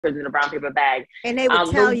in a brown paper bag. And they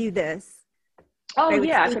would tell you this. Oh, they would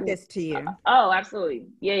yeah. speak this to you. Oh, absolutely.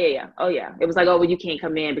 Yeah. Oh, yeah. It was like, oh, well, you can't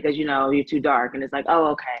come in because, you're too dark. And it's like, oh,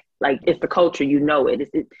 okay. Like, it's the culture,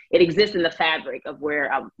 it exists in the fabric of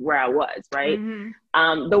where I was, right?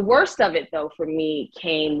 Mm-hmm. The worst of it, though, for me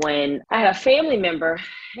came when I had a family member.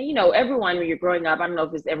 Everyone, when you're growing up, I don't know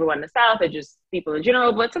if it's everyone in the South or just people in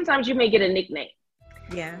general, but sometimes you may get a nickname.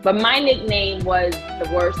 Yeah. But my nickname was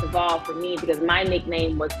the worst of all for me because my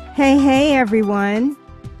nickname was... Hey, everyone.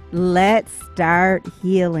 Let's start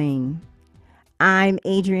healing. I'm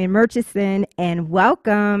Adrienne Murchison, and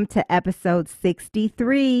welcome to episode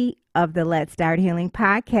 63 of the Let's Start Healing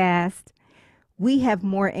podcast. We have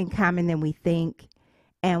more in common than we think,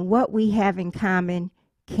 and what we have in common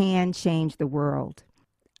can change the world.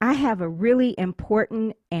 I have a really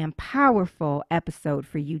important and powerful episode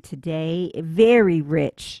for you today. Very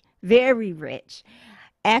rich, very rich.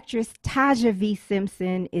 Actress Taja V.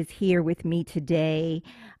 Simpson is here with me today.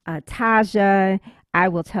 Taja, I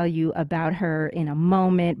will tell you about her in a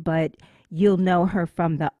moment, but you'll know her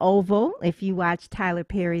from The Oval. If you watch Tyler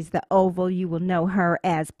Perry's The Oval, you will know her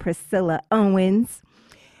as Priscilla Owens.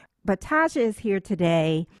 But Taja is here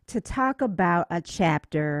today to talk about a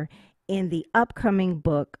chapter in the upcoming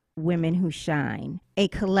book, Women Who Shine, a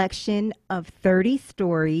collection of 30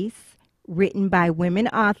 stories written by women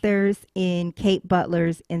authors in Kate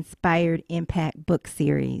Butler's Inspired Impact book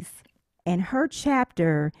series. And her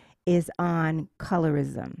chapter is on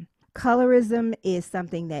colorism. Colorism is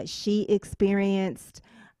something that she experienced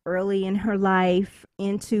early in her life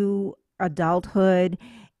into adulthood,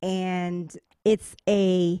 and it's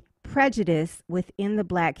a prejudice within the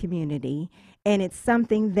Black community, and it's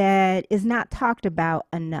something that is not talked about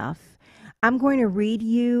enough. I'm going to read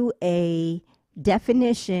you a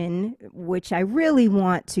definition, which I really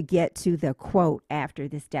want to get to the quote after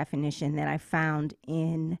this definition that I found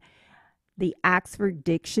in the Oxford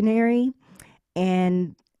Dictionary.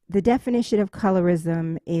 And the definition of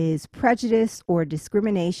colorism is prejudice or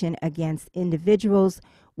discrimination against individuals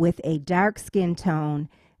with a dark skin tone,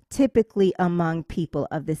 typically among people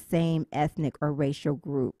of the same ethnic or racial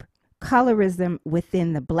group. Colorism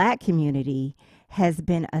within the Black community has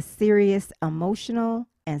been a serious emotional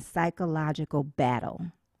and psychological battle.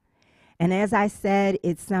 And as I said,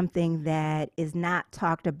 it's something that is not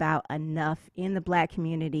talked about enough in the Black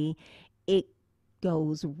community. It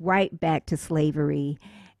goes right back to slavery.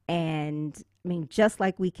 And I mean, just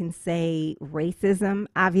like we can say racism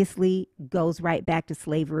obviously goes right back to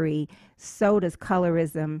slavery, so does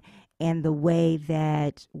colorism and the way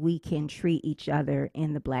that we can treat each other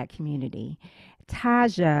in the Black community.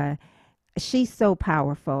 Taja, she's so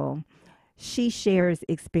powerful. She shares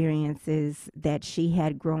experiences that she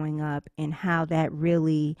had growing up and how that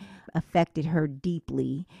really affected her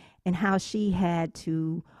deeply and how she had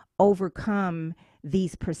to overcome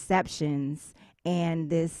these perceptions and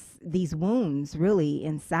these wounds really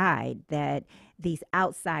inside that these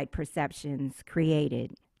outside perceptions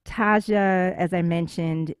created. Taja, as I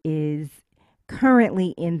mentioned, is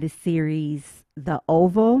currently in the series The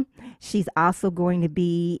Oval. She's also going to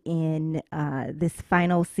be in this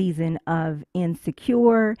final season of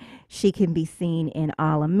Insecure. She can be seen in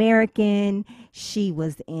All American. She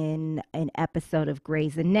was in an episode of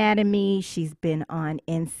Grey's Anatomy. She's been on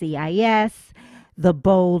NCIS, The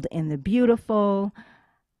Bold and the Beautiful.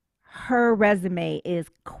 Her resume is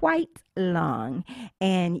quite long,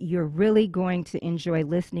 and you're really going to enjoy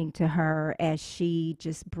listening to her as she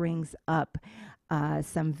just brings up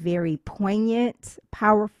some very poignant,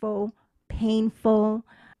 powerful, painful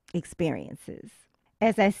experiences.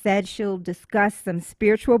 As I said, she'll discuss some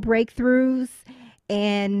spiritual breakthroughs,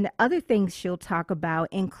 and other things she'll talk about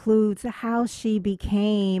includes how she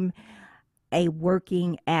became a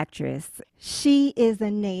working actress. She is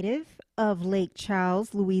a native of Lake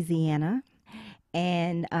Charles, Louisiana,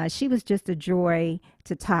 and she was just a joy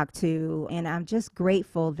to talk to, and I'm just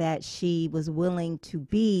grateful that she was willing to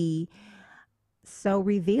be so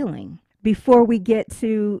revealing. Before we get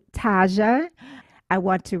to Taja, I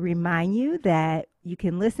want to remind you that you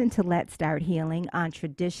can listen to Let's Start Healing on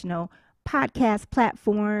traditional podcast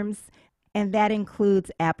platforms, and that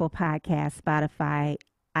includes Apple Podcasts, Spotify,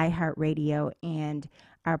 iHeartRadio, and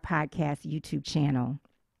our podcast YouTube channel.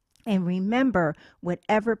 And remember,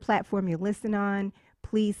 whatever platform you listen on,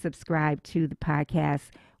 please subscribe to the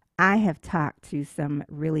podcast. I have talked to some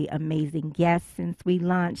really amazing guests since we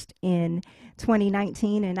launched in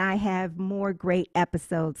 2019, and I have more great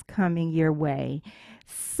episodes coming your way.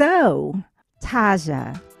 So,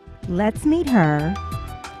 Taja, let's meet her,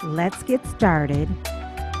 let's get started,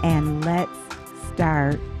 and let's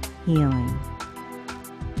start healing.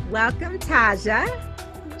 Welcome, Taja.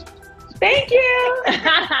 Thank you.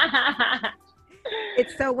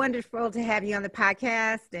 It's so wonderful to have you on the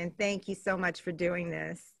podcast, and thank you so much for doing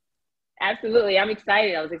this. Absolutely. I'm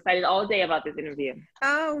excited. I was excited all day about this interview.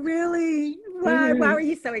 Oh, really? Why were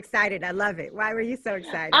you so excited? I love it. Why were you so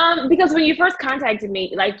excited? Because when you first contacted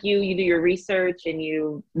me, like you do your research and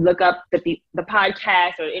you look up the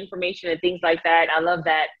podcast or information and things like that. I love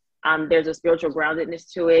that. There's a spiritual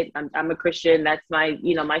groundedness to it. I'm a Christian. That's my,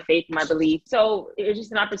 my faith, my belief. So it's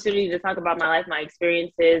just an opportunity to talk about my life, my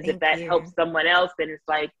experiences. If that helps someone else, then it's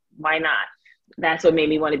like, why not? That's what made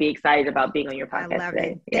me want to be excited about being on your podcast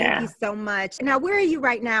today. Thank you so much. Now, where are you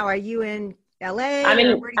right now? Are you in LA? I'm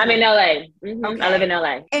in LA. Mm-hmm. Okay. I live in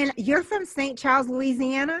LA. And you're from St. Charles,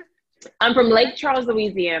 Louisiana? I'm from Lake Charles,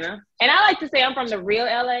 Louisiana. And I like to say I'm from the real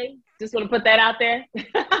LA. Just want to put that out there.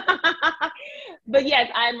 But yes,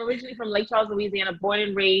 I'm originally from Lake Charles, Louisiana, born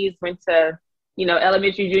and raised, went to,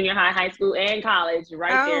 elementary, junior high, high school, and college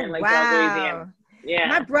there in Lake Charles, Louisiana. Yeah.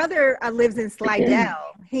 My brother lives in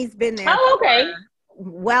Slidell. He's been there for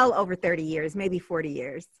well over 30 years, maybe 40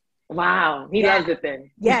 years. Wow. He loves it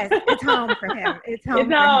then. Yes, it's home for him. It's home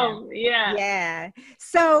for him. Yeah. Yeah.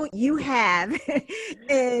 So you have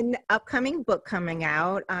an upcoming book coming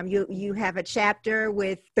out. You have a chapter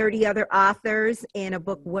with 30 other authors in a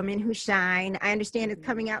book, Women Who Shine. I understand it's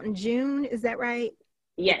coming out in June. Is that right?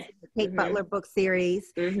 Yes. The Kate Butler book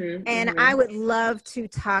series. And I would love to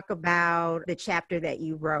talk about the chapter that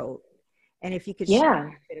you wrote. And if you could share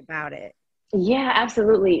a bit about it. Yeah,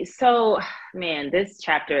 absolutely. So, man, this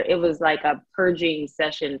chapter, it was like a purging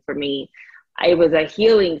session for me. It was a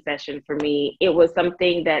healing session for me. It was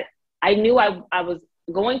something that I knew I was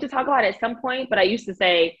going to talk about at some point, but I used to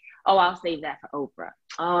say, oh, I'll save that for Oprah.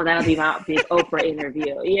 Oh, that'll be my big Oprah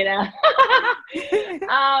interview,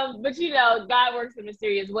 But, God works in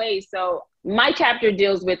mysterious ways. So my chapter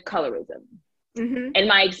deals with colorism and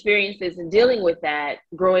my experiences in dealing with that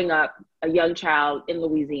growing up a young child in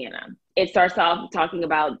Louisiana. It starts off talking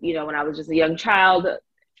about, when I was just a young child,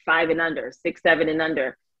 5 and under, 6, 7 and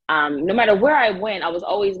under. No matter where I went, I was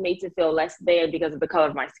always made to feel less than because of the color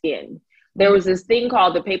of my skin. There was this thing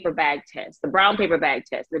called the paper bag test, the brown paper bag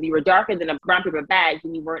test. If you were darker than a brown paper bag,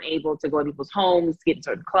 then you weren't able to go to people's homes, get in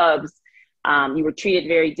certain clubs. You were treated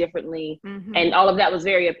very differently. And all of that was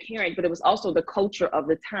very apparent, but it was also the culture of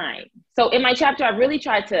the time. So in my chapter, I really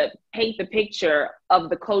tried to paint the picture of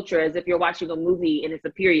the culture as if you're watching a movie and it's a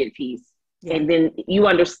period piece. And then you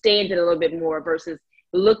understand it a little bit more versus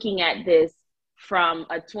looking at this from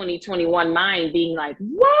a 2021 mind being like,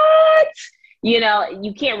 what?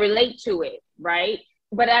 You can't relate to it, right?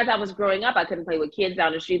 But as I was growing up, I couldn't play with kids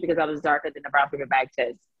down the street because I was darker than the brown paper bag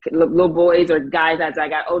test. Little boys or guys as I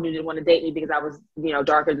got older didn't want to date me because I was,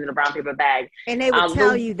 darker than the brown paper bag. And they would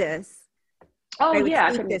tell you this. Oh, they would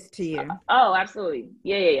yeah. speak this to you. Oh, absolutely.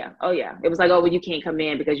 Yeah. Oh, yeah. It was like, oh, well, you can't come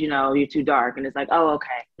in because, you're too dark. And it's like, oh, okay.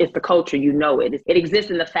 It's the culture, it. It exists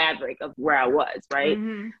in the fabric of where I was, right?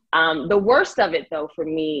 The worst of it, though, for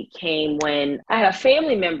me came when I had a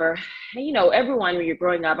family member. And, everyone, when you're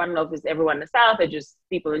growing up, I don't know if it's everyone in the South or just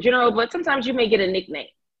people in general, but sometimes you may get a nickname.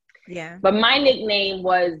 Yeah. But my nickname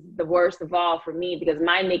was the worst of all for me because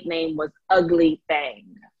my nickname was Ugly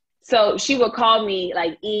Thing. So she would call me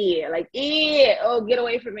like, oh, get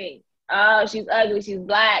away from me. Oh, she's ugly. She's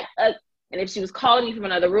black. And if she was calling me from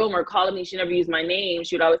another room or calling me, she never used my name.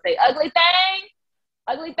 She would always say, Ugly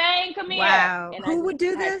Thing, come here. Wow. And Who would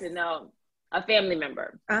do this? to know. A family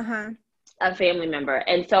member. A family member.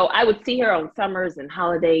 And so I would see her on summers and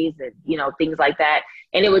holidays and, things like that.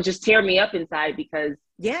 And it would just tear me up inside because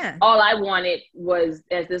all I wanted was,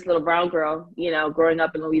 as this little brown girl, growing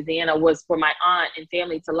up in Louisiana, was for my aunt and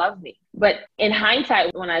family to love me. But in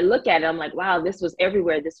hindsight, when I look at it, I'm like, wow, this was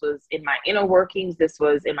everywhere. This was in my inner workings. This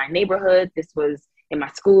was in my neighborhood. This was in my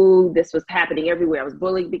school. This was happening everywhere. I was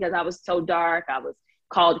bullied because I was so dark. I was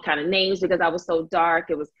called kind of names because I was so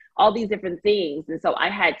dark. It was all these different things. And so I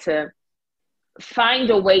had to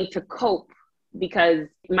find a way to cope because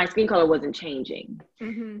my skin color wasn't changing.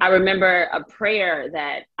 I remember a prayer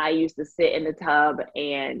that I used to sit in the tub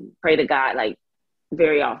and pray to God, like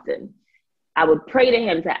very often. I would pray to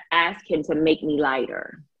him to ask him to make me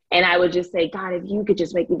lighter. And I would just say, God, if you could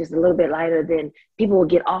just make me just a little bit lighter, then people will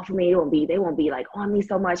get off of me. They won't be like on me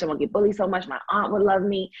so much. I won't get bullied so much. My aunt would love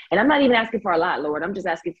me. And I'm not even asking for a lot, Lord. I'm just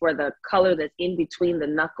asking for the color that's in between the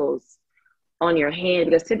knuckles on your hand,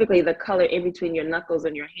 because typically the color in between your knuckles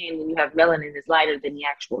and your hand when you have melanin is lighter than the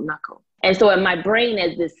actual knuckle. And so in my brain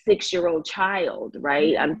as this 6-year-old child,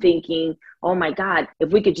 right, I'm thinking, oh my God,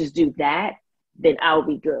 if we could just do that, then I'll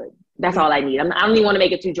be good. That's all I need. I don't even want to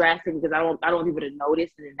make it too drastic because I don't want people to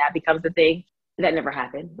notice and then that becomes the thing. That never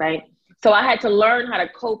happened, right? So I had to learn how to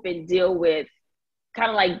cope and deal with kind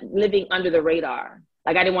of like living under the radar.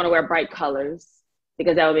 Like I didn't want to wear bright colors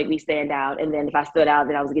because that would make me stand out. And then if I stood out,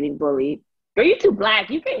 then I was getting bullied. Girl, you too black.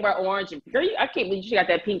 You can't wear orange. Girl, I can't believe you got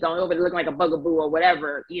that pink on over there looking like a bugaboo or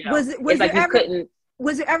whatever. You know, was like you couldn't.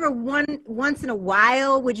 Was there ever once in a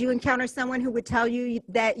while, would you encounter someone who would tell you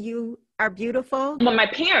that you are beautiful? Well, my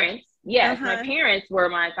parents, yes, my parents were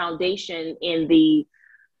my foundation in the,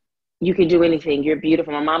 you can do anything, you're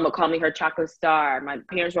beautiful. My mom would call me her chocolate star. My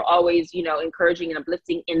parents were always, you know, encouraging and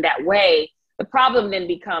uplifting in that way. The problem then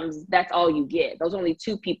becomes that's all you get. Those only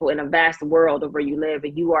two people in a vast world of where you live,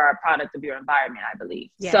 and you are a product of your environment, I believe.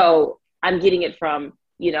 Yeah. So I'm getting it from,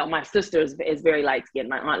 you know, my sister is very light skinned.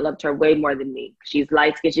 My aunt loved her way more than me. She's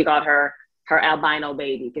light skinned. She got her albino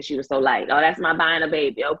baby because she was so light. Oh, that's my albino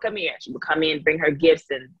baby. Oh, come here. She would come in, bring her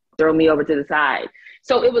gifts and throw me over to the side.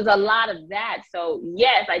 So it was a lot of that. So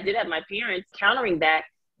yes, I did have my parents countering that,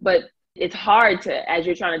 but it's hard to, as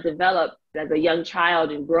you're trying to develop as a young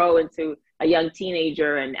child and grow into a young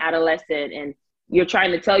teenager and adolescent, and you're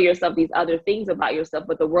trying to tell yourself these other things about yourself,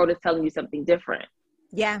 but the world is telling you something different.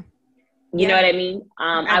 Yeah. You know what I mean?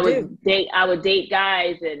 I would date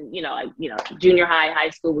guys and, junior high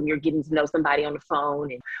school, when you're getting to know somebody on the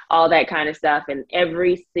phone and all that kind of stuff. And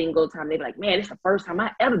every single time they'd be like, man, it's the first time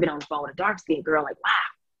I've ever been on the phone with a dark skinned girl. Like, wow,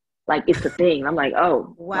 like it's the thing. I'm like,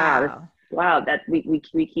 oh, wow, that we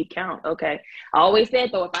keep count. Okay. I always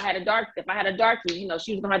said though, if I had a darkie, she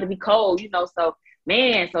was gonna have to be cold, so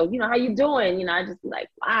man, so how you doing? I just be like,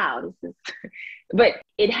 wow, this is but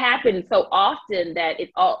it happened so often that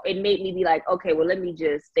it made me be like, okay, well, let me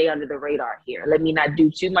just stay under the radar here. Let me not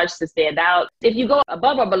do too much to stand out. If you go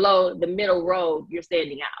above or below the middle road, you're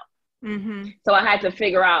standing out. Mm-hmm. So I had to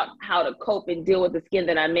figure out how to cope and deal with the skin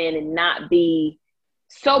that I'm in and not be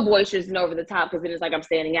so boisterous and over the top, because then it's like I'm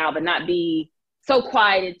standing out, but not be so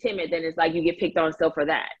quiet and timid, then it's like you get picked on still for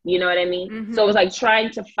that. You know what I mean? Mm-hmm. So it was like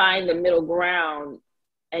trying to find the middle ground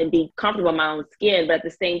and be comfortable in my own skin, but at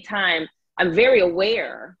the same time, I'm very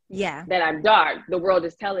aware that I'm dark. The world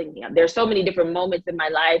is telling me. There's so many different moments in my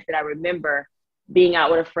life that I remember being out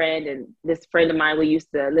with a friend, and this friend of mine, we used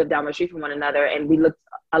to live down the street from one another, and we looked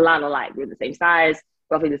a lot alike. We were the same size,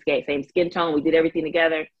 roughly the same skin tone. We did everything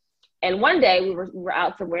together. And one day we were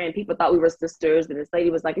out somewhere and people thought we were sisters. And this lady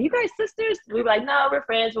was like, are you guys sisters? And we were like, no, we're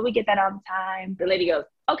friends, but we get that all the time. The lady goes,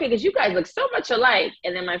 okay, because you guys look so much alike.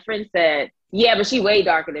 And then my friend said, yeah, but she way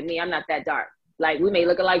darker than me. I'm not that dark. Like, we may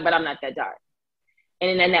look alike, but I'm not that dark. And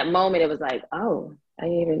then in that moment, it was like, oh, I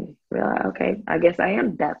didn't even realize, okay, I guess I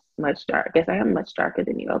am that much dark. I guess I am much darker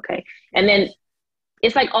than you. Okay. And then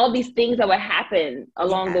it's like all these things that would happen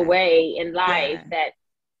along the way in life that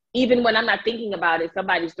even when I'm not thinking about it,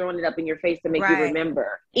 somebody's throwing it up in your face to make you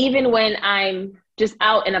remember. Even when I'm just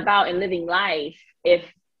out and about and living life, if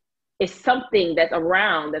it's something that's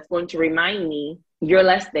around that's going to remind me, you're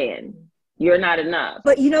less than, you're not enough.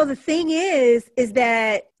 But the thing is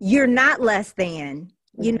that you're not less than.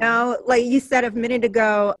 Like you said a minute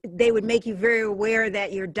ago, they would make you very aware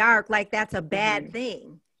that you're dark, like that's a bad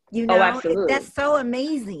thing. Oh, absolutely. That's so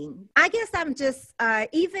amazing. I guess I'm just,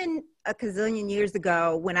 even a gazillion years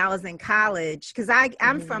ago when I was in college, because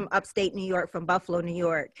I'm from upstate New York, from Buffalo, New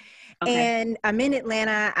York. Okay. And I'm in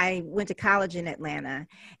Atlanta. I went to college in Atlanta.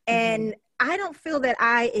 And I don't feel that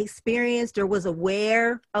I experienced or was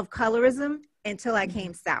aware of colorism until I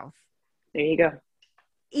came south. There you go.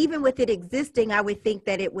 Even with it existing, I would think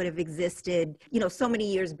that it would have existed, so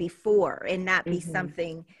many years before and not be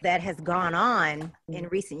something that has gone on in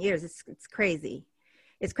recent years. It's crazy.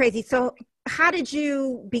 It's crazy. So how did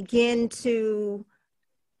you begin to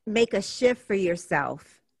make a shift for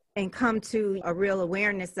yourself and come to a real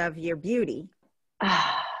awareness of your beauty?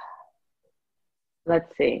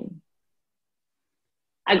 Let's see.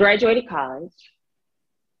 I graduated college.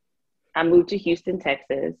 I moved to Houston,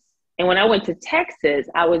 Texas. And when I went to Texas,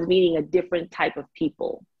 I was meeting a different type of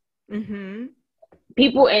people. Mm-hmm.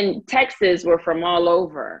 People in Texas were from all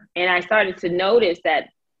over. And I started to notice that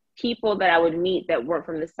people that I would meet that weren't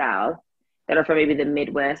from the South, that are from maybe the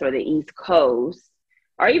Midwest or the East Coast,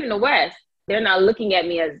 or even the West, they're not looking at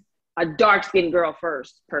me as a dark-skinned girl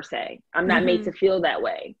first, per se. I'm not made to feel that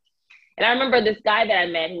way. And I remember this guy that I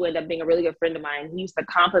met who ended up being a really good friend of mine. He used to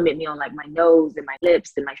compliment me on like my nose and my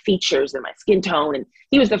lips and my features and my skin tone. And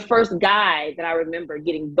he was the first guy that I remember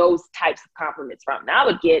getting those types of compliments from. Now I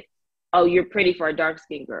would get, oh, you're pretty for a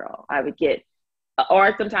dark-skinned girl. I would get,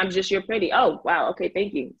 or sometimes just you're pretty. Oh, wow. Okay.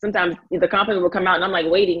 Thank you. Sometimes the compliment would come out and I'm like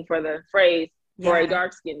waiting for the phrase for a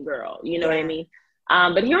dark-skinned girl. You know what I mean?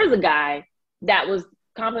 But here was a guy that was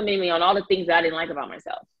complimenting me on all the things that I didn't like about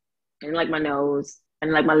myself. I didn't like my nose. I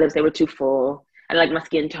didn't like my lips. They were too full. I like my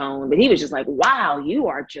skin tone, but he was just like, wow, you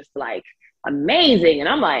are just like amazing. And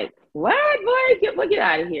I'm like, what, boy, get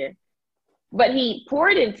out of here. But he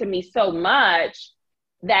poured into me so much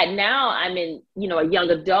that now I'm in, you know, a young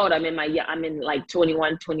adult. I'm in like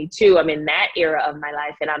 21, 22. I'm in that era of my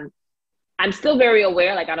life. And I'm still very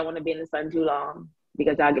aware, like I don't want to be in the sun too long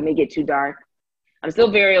because it may get too dark. I'm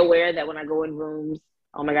still very aware that when I go in rooms,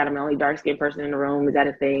 oh my God, I'm the only dark-skinned person in the room. Is that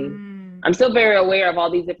a thing? I'm still very aware of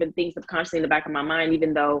all these different things subconsciously in the back of my mind,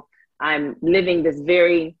 even though I'm living this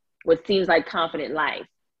what seems like confident life.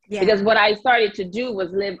 Yeah. Because what I started to do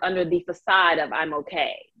was live under the facade of I'm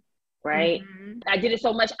okay, right? I did it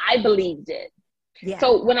so much, I believed it. Yeah.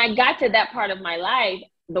 So when I got to that part of my life,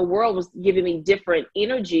 the world was giving me different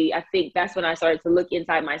energy. I think that's when I started to look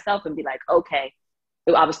inside myself and be like, okay,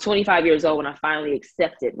 I was 25 years old when I finally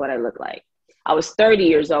accepted what I look like. I was 30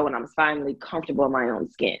 years old when I was finally comfortable in my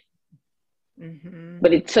own skin.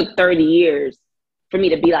 But it took 30 years for me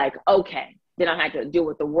to be like, okay, then I had to deal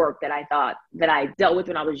with the work that I thought that I dealt with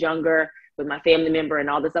when I was younger with my family member and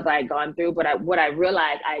all the stuff I had gone through. But what I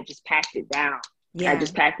realized, I had just packed it down. Yeah. I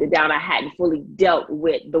just packed it down. I hadn't fully dealt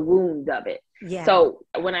with the wounds of it. Yeah. So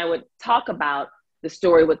when I would talk about the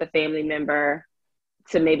story with a family member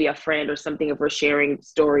to maybe a friend or something, if we're sharing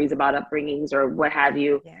stories about upbringings or what have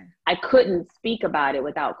you, I couldn't speak about it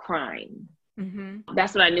without crying.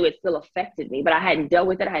 That's when I knew it still affected me, but I hadn't dealt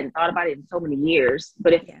with it. I hadn't thought about it in so many years.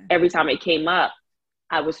 But every time it came up,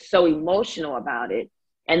 I was so emotional about it.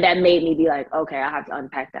 And that made me be like, okay, I have to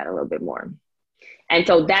unpack that a little bit more. And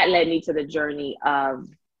so that led me to the journey of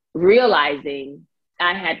realizing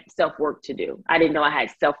I had self-work to do. I didn't know I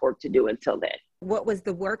had self-work to do until then. What was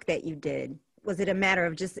the work that you did? Was it a matter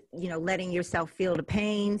of just, letting yourself feel the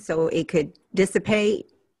pain so it could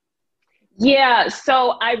dissipate? Yeah.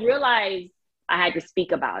 So I realized I had to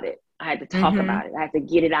speak about it. I had to talk about it. I had to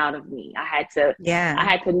get it out of me. I had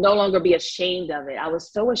to no longer be ashamed of it. I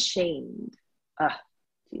was so ashamed.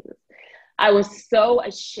 Jesus. I was so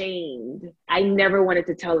ashamed. I never wanted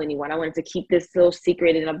to tell anyone. I wanted to keep this little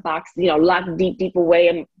secret in a box, locked deep away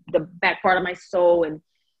in the back part of my soul. And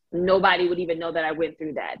nobody would even know that I went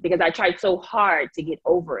through that because I tried so hard to get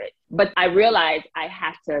over it. But I realized I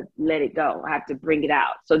have to let it go. I have to bring it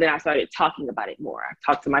out. So then I started talking about it more. I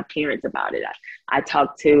talked to my parents about it. I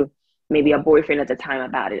talked to maybe a boyfriend at the time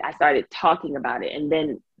about it. I started talking about it. And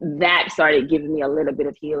then that started giving me a little bit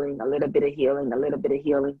of healing, a little bit of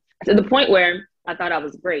healing, to the point where I thought I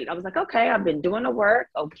was great. I was like, okay, I've been doing the work.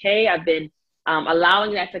 Okay. I've been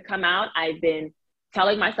allowing that to come out. I've been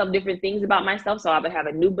telling myself different things about myself. So I would have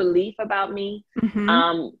a new belief about me.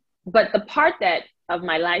 But the part of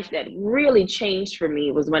my life that really changed for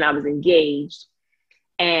me was when I was engaged.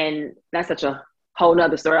 And that's such a whole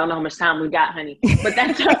nother story. I don't know how much time we got, honey, but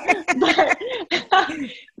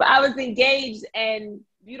but I was engaged and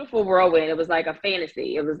beautiful whirlwind. It was like a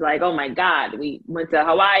fantasy. It was like, oh my God, we went to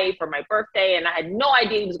Hawaii for my birthday and I had no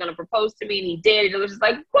idea he was going to propose to me and he did. It was just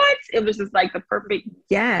like, what? It was just like the perfect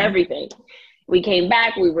everything. We came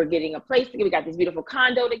back, we were getting a place together. We got this beautiful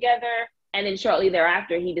condo together. And then shortly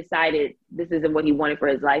thereafter, he decided this isn't what he wanted for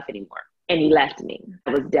his life anymore. And he left me.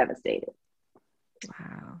 I was devastated.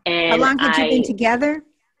 Wow. And how long had you been together?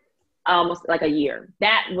 Almost like a year.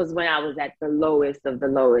 That was when I was at the lowest of the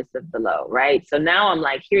lowest of the low, right? So now I'm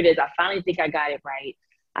like, here it is. I finally think I got it right.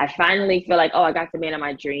 I finally feel like, oh, I got the man of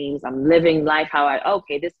my dreams. I'm living life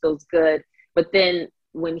okay, this feels good. But then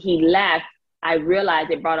when he left, I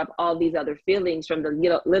realized it brought up all these other feelings from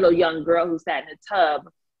the little young girl who sat in a tub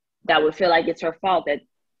that would feel like it's her fault that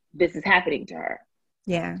this is happening to her.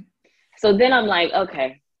 Yeah. So then I'm like,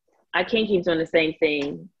 okay, I can't keep doing the same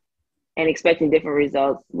thing and expecting different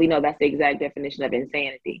results. We know that's the exact definition of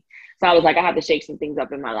insanity. So I was like, I have to shake some things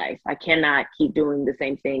up in my life. I cannot keep doing the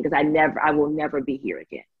same thing because I will never be here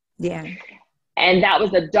again. Yeah. And that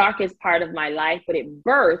was the darkest part of my life, but it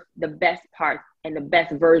birthed the best part and the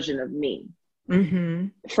best version of me.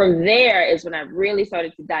 From there is when I really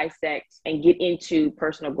started to dissect and get into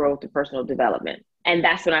personal growth and personal development. And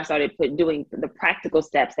that's when I started doing the practical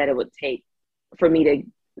steps that it would take for me to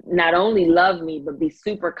not only love me, but be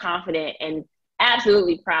super confident and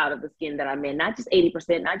absolutely proud of the skin that I'm in. Not just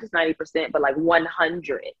 80%, not just 90%, but like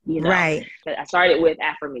 100, Right. I started with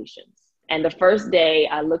affirmations. And the first day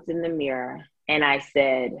I looked in the mirror and I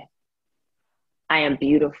said, I am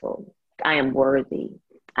beautiful. I am worthy.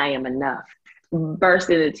 I am enough. Burst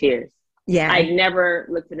into tears. Yeah. I never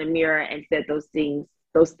looked in the mirror and said those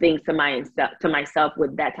things to myself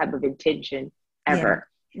with that type of intention ever.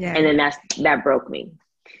 Yeah. And then that broke me.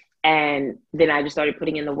 And then I just started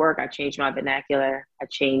putting in the work. I changed my vernacular. I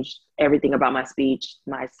changed everything about my speech.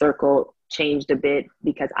 My circle changed a bit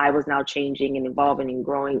because I was now changing and evolving and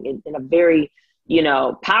growing in a very, you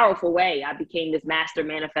know, powerful way. I became this master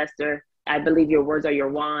manifester. I believe your words are your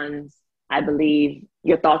wands. I believe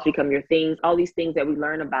your thoughts become your things. All these things that we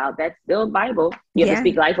learn about, that's still Bible. You have to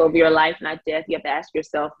speak life over your life, not death. You have to ask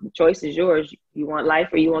yourself, the choice is yours. You want life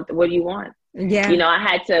or you want what do you want? Yeah. You know, I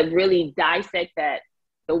had to really dissect that,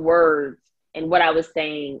 the words and what I was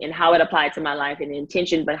saying and how it applied to my life and the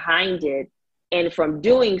intention behind it. And from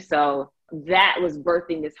doing so, that was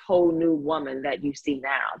birthing this whole new woman that you see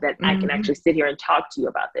now, that I can actually sit here and talk to you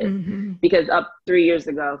about this. Because up 4 years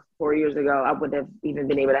ago, I wouldn't have even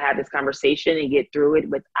been able to have this conversation and get through it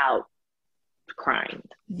without crying.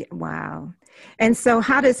 Yeah, wow. And so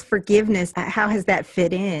how does forgiveness, how has that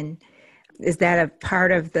fit in? Is that a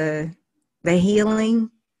part of the healing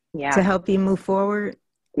to help you move forward?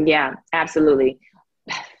 Yeah, absolutely.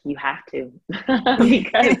 You have to,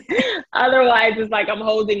 because otherwise it's like I'm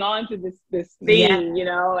holding on to this thing, you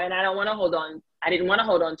know, and I don't want to hold on. I didn't want to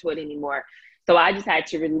hold on to it anymore. So I just had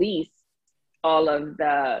to release all of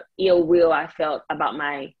the ill will I felt about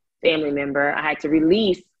my family member. I had to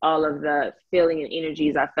release all of the feeling and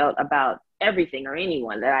energies I felt about everything or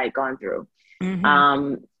anyone that I had gone through,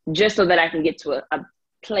 just so that I can get to a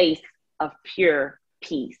place of pure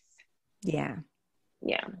peace. Yeah.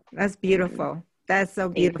 Yeah. That's beautiful. That's so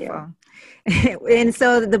beautiful. And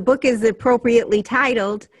so the book is appropriately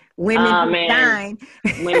titled Women Who Shine.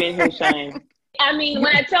 Women Who Shine. I mean,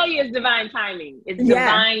 when I tell you it's divine timing, it's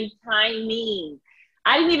divine timing.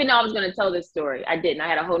 I didn't even know I was going to tell this story. I didn't. I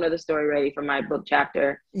had a whole nother story ready for my book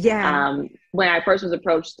chapter. Yeah. When I first was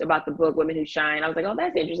approached about the book, Women Who Shine, I was like, oh,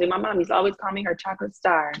 that's interesting. My mom used to always call me her chocolate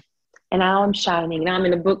star. And now I'm shining. Now I'm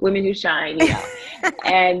in the book, Women Who Shine, you know.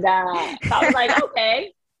 And so I was like,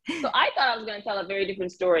 okay. So I thought I was going to tell a very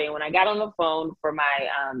different story. And when I got on the phone for my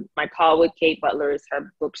my call with Kate Butler's,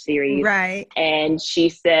 her book series. Right. And she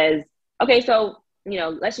says, okay, so, you know,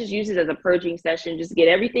 let's just use it as a purging session. Just get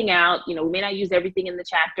everything out. You know, we may not use everything in the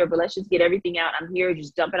chapter, but let's just get everything out. I'm here.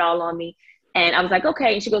 Just dump it all on me. And I was like,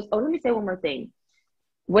 okay. And she goes, oh, let me say one more thing.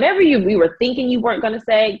 Whatever we were thinking you weren't going to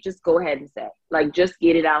say, just go ahead and say, like, just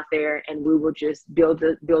get it out there and we will just build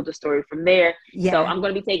a story from there. Yeah. So I'm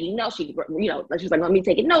going to be taking notes. She, you know, she's like, let me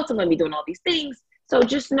taking notes. I'm going to be doing all these things. So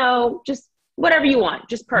just know, just whatever you want,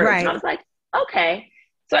 just purge. Right. And I was like, okay.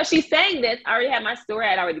 So as she's saying this, I already had my story.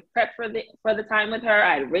 I'd already prepped for the time with her.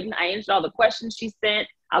 I answered all the questions she sent.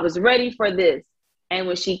 I was ready for this. And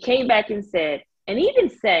when she came back and said, and even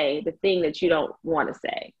say the thing that you don't want to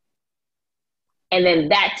say. And then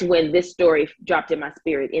that's when this story dropped in my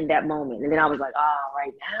spirit in that moment. And then I was like, oh,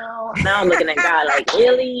 right now I'm looking at God like,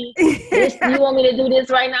 really? You want me to do this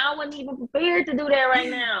right now? I wasn't even prepared to do that right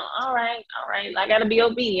now. All right. I got to be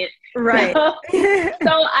obedient. Right. So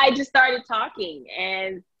I just started talking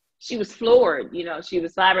and she was floored. You know, she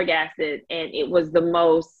was flabbergasted. And it was the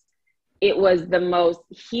most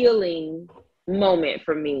healing moment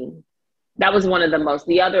for me. That was one of the most.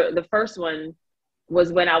 The first one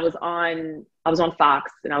was when I was on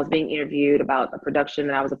Fox and I was being interviewed about a production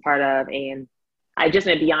that I was a part of. And I just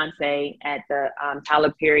met Beyonce at the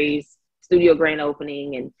Tyler Perry's studio grand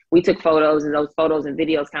opening. And we took photos and those photos and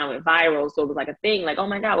videos kind of went viral. So it was like a thing like, oh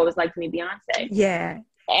my God, what was it like to meet Beyonce? Yeah.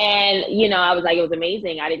 And, you know, I was like, it was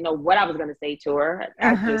amazing. I didn't know what I was going to say to her.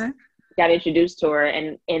 I just got introduced to her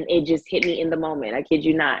and it just hit me in the moment. I kid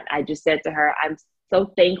you not. I just said to her, I'm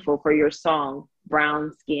so thankful for your song,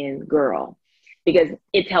 Brown Skin Girl. Because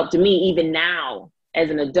it's helped me even now as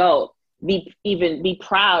an adult be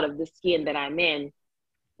proud of the skin that I'm in.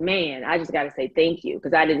 Man, I just got to say thank you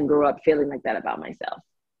because I didn't grow up feeling like that about myself.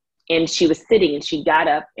 And she was sitting and she got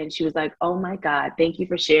up and she was like, oh my God, thank you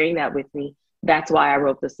for sharing that with me. That's why I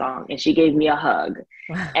wrote the song. And she gave me a hug.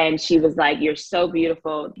 Wow. And she was like, you're so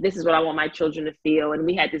beautiful. This is what I want my children to feel. And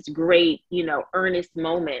we had this great, you know, earnest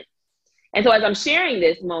moment. And so as I'm sharing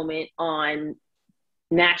this moment on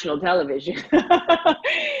national television,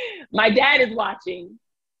 my dad is watching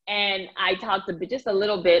and I talked just a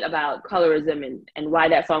little bit about colorism and why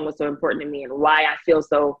that song was so important to me and why I feel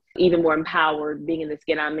so even more empowered being in the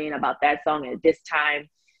skin I'm in about that song at this time.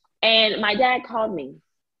 And my dad called me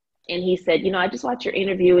and he said, you know, I just watched your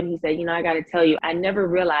interview and he said, you know, I got to tell you, I never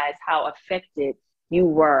realized how affected you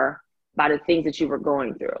were by the things that you were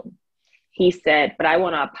going through. He said, but I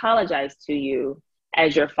want to apologize to you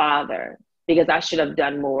as your father because I should have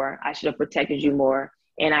done more. I should have protected you more.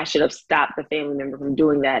 And I should have stopped the family member from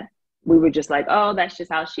doing that. We were just like, oh, that's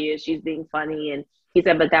just how she is. She's being funny. And he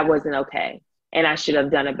said, but that wasn't okay. And I should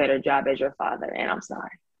have done a better job as your father. And I'm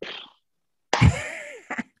sorry.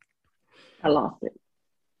 I lost it.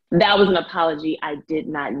 That was an apology I did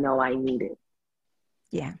not know I needed.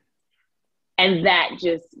 Yeah. And that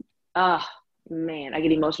just, oh man, I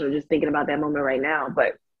get emotional just thinking about that moment right now.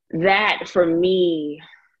 But that for me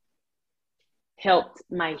helped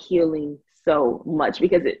my healing so much,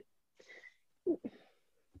 because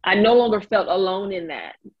I no longer felt alone in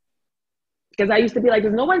that. Because I used to be like,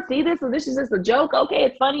 does no one see this? So this is just a joke. Okay,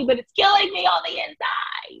 it's funny, but it's killing me on the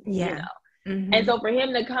inside. Yeah. You know? Mm-hmm. And so for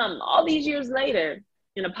him to come all these years later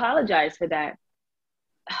and apologize for that,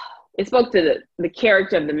 it spoke to the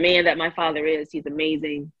character of the man that my father is. He's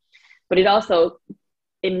amazing. But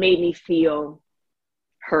it made me feel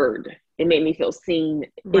heard. It made me feel seen.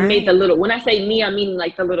 Right. It made when I say me, I mean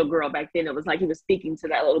like the little girl back then. It was like he was speaking to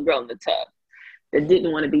that little girl in the tub that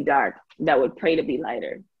didn't want to be dark, that would pray to be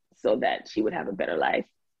lighter so that she would have a better life.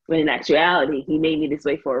 When in actuality, he made me this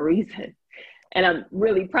way for a reason. And I'm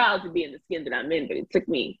really proud to be in the skin that I'm in, but it took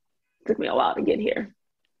me a while to get here.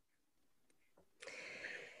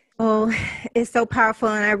 Oh, it's so powerful.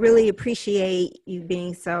 And I really appreciate you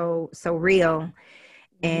being so real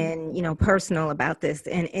and, you know, personal about this.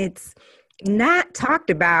 And it's not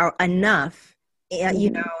talked about enough,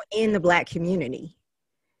 you know, in the Black community.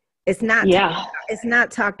 It's not, it's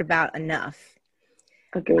not talked about enough.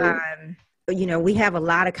 Okay. You know, we have a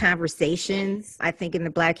lot of conversations, I think, in the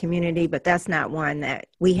Black community, but that's not one that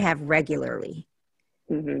we have regularly.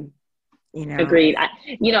 Mm-hmm. You know, agreed.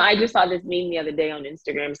 I just saw this meme the other day on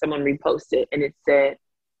Instagram. Someone reposted and it said,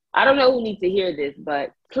 I don't know who needs to hear this,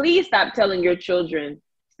 but please stop telling your children,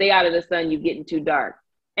 stay out of the sun, you're getting too dark.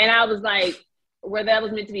 And I was like, whether that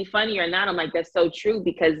was meant to be funny or not, I'm like, that's so true,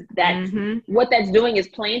 because that's what that's doing is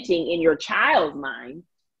planting in your child's mind.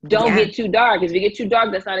 Don't get too dark. Because if you get too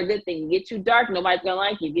dark, that's not a good thing. You get too dark, nobody's going to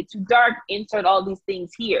like you. You get too dark, insert all these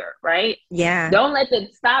things here, right? Yeah. Don't let them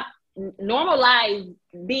stop. Normalize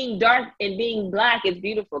being dark and being Black is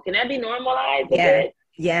beautiful. Can that be normalized?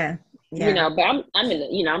 Yeah. You know, but I'm in the,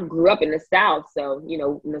 you know, I grew up in the South. So, you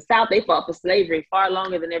know, in the South, they fought for slavery far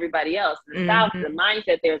longer than everybody else. In the South, the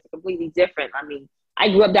mindset there is completely different. I mean, I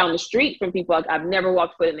grew up down the street from people. I've never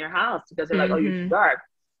walked foot in their house because they're like, oh, you're too dark.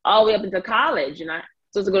 All the way up into college. And I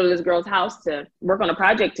supposed to go to this girl's house to work on a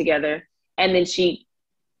project together. And then I see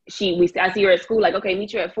her at school, like, okay,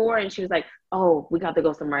 meet you at 4. And she was like, oh, we got to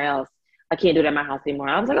go somewhere else. I can't do that at my house anymore.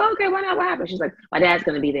 I was like, oh, okay, why not? What happened? She's like, my dad's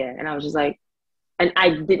going to be there. And I was just like, and I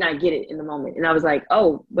did not get it in the moment. And I was like,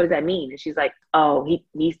 oh, what does that mean? And she's like, oh, he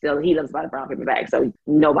lives by the brown paper bag. So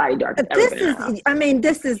nobody dark has ever been in our house. I mean,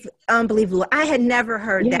 this is unbelievable. I had never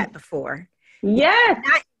heard that before. Yes.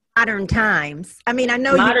 Not modern times. I mean, I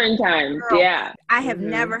know modern times. Yeah. I have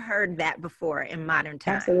never heard that before in modern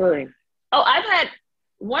times. Absolutely. Oh, I've had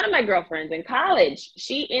one of my girlfriends in college.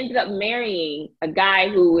 She ended up marrying a guy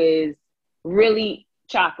who is really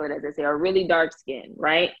chocolate, as they say, or really dark skin,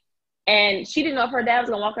 right? And she didn't know if her dad was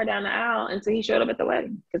going to walk her down the aisle until he showed up at the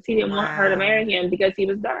wedding, because he didn't want her to marry him because he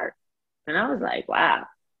was dark. And I was like, wow,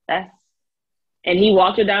 and he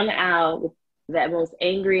walked her down the aisle with that most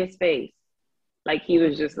angriest face. Like he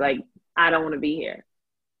was just like, I don't want to be here.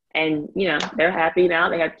 And, you know, they're happy now.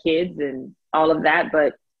 They have kids and all of that.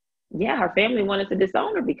 But yeah, her family wanted to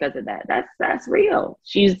disown her because of that. That's real.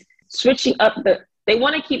 She's switching up they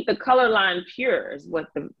want to keep the color line pure is what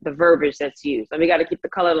the verbiage that's used. So we got to keep the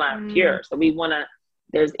color line pure. So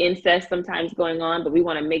there's incest sometimes going on, but we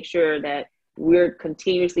want to make sure that we're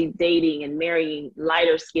continuously dating and marrying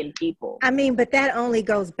lighter skinned people. I mean, but that only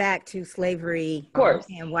goes back to slavery, of course,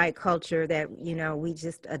 and white culture that, you know, we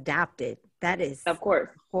just adopted. That is, of course,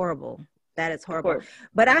 horrible. That is horrible.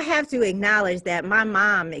 But I have to acknowledge that my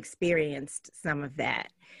mom experienced some of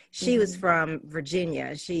that. She was from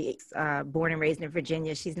Virginia. She's born and raised in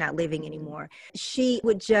Virginia. She's not living anymore. She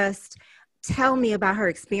would just tell me about her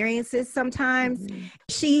experiences sometimes.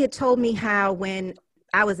 She had told me how when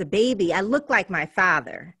I was a baby, I looked like my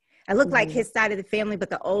father. I look like his side of the family, but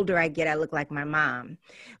the older I get, I look like my mom.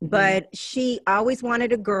 But she always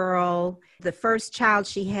wanted a girl. The first child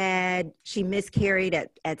she had, she miscarried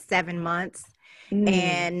at 7 months.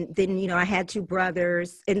 And then, you know, I had 2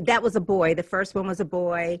 brothers, and that was a boy. The first one was a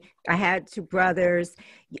boy. I had 2 brothers,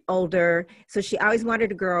 older. So she always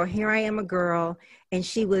wanted a girl. Here I am, a girl. And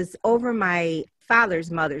she was over my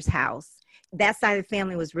father's mother's house. That side of the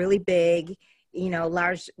family was really big, you know,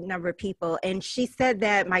 large number of people. And she said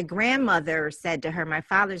that my grandmother said to her, my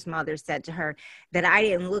father's mother said to her, that I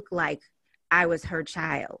didn't look like I was her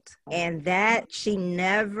child. And that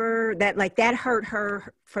that hurt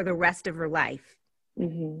her for the rest of her life.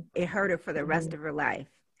 It hurt her for the rest of her life.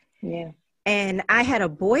 Yeah. And I had a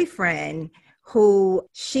boyfriend who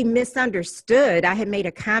she misunderstood. I had made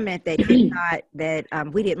a comment that he thought that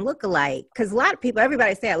we didn't look alike. Because a lot of people,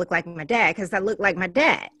 everybody say I look like my dad because I look like my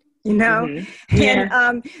dad. you know? Mm-hmm. Yeah.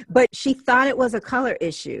 And, but she thought it was a color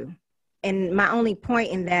issue. And my only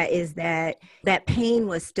point in that is that pain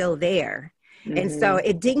was still there. Mm-hmm. And so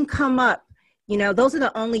it didn't come up, you know, those are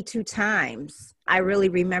the only 2 times I really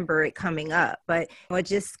remember it coming up. But it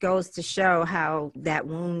just goes to show how that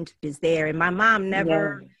wound is there. And my mom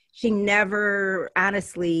she never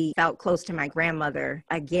honestly felt close to my grandmother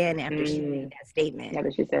again after she made that statement.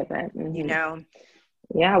 After she said that. Mm-hmm. You know?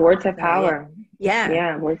 Yeah, words have power.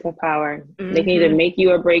 Yeah, words have power. Mm-hmm. They can either make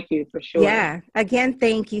you or break you, for sure. Yeah. Again,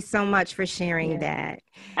 thank you so much for sharing that.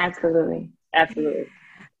 Absolutely.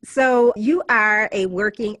 So you are a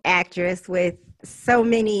working actress with so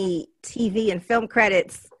many TV and film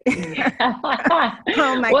credits. Oh my gosh.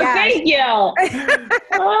 Thank you.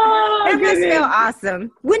 That must feel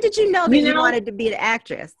awesome. When did you know that you wanted to be an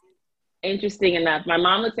actress? Interesting enough, my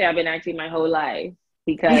mom would say I've been acting my whole life,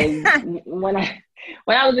 because when I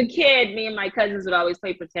was a kid, me and my cousins would always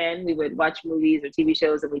play pretend. We would watch movies or TV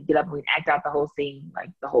shows and we'd get up and we'd act out the whole scene, like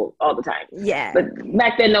all the time. Yeah. But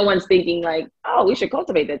back then, no one's thinking like, oh, we should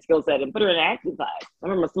cultivate that skill set and put her in an acting class. I'm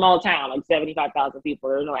from a small town, like 75,000 people.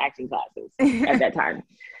 There were no acting classes at that time.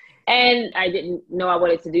 And I didn't know I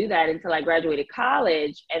wanted to do that until I graduated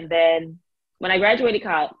college. And then when I graduated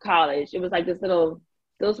college, it was like this little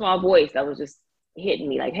small voice that was just hitting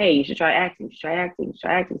me like, hey, you should try acting, So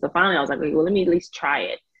finally I was like, okay, well, let me at least try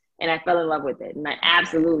it. And I fell in love with it. And I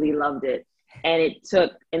absolutely loved it. And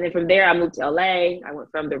then from there I moved to LA. I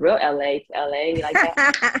went from the real LA to LA like that.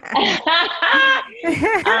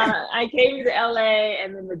 I came to LA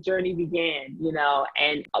and then the journey began, you know,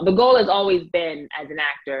 and the goal has always been, as an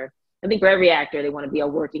actor, I think for every actor, they want to be a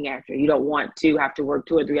working actor. You don't want to have to work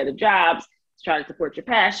 2 or 3 other jobs to try to support your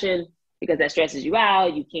passion, because that stresses you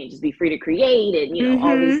out. You can't just be free to create and, you know,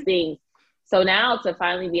 all these things. So now to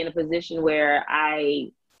finally be in a position where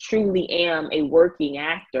I truly am a working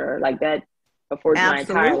actor, like that affords my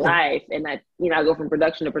entire life. And that, you know, I go from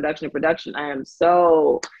production to production to production. I am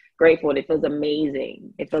so grateful. And it feels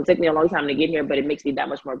amazing. It took me a long time to get here, but it makes me that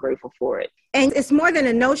much more grateful for it. And it's more than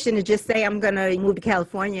a notion to just say, I'm going to move to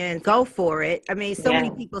California and go for it. I mean, so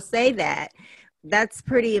many people say that. That's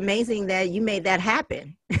pretty amazing that you made that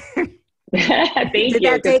happen. Thank you. Did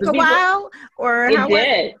that take a while, or it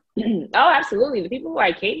did? Oh, absolutely. The people who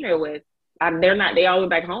I came here with, they all went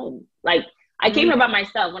back home. Like, I came here by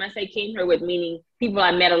myself. When I say came here with, meaning people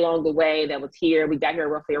I met along the way that was here. We got here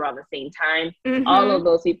roughly around the same time. All of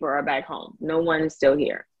those people are back home. No one is still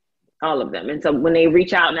here. All of them. And so when they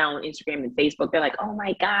reach out now on Instagram and Facebook, they're like, oh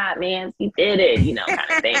my God, man, you did it, you know,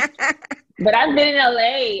 kind of thing. But I've been in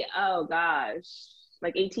LA, oh gosh,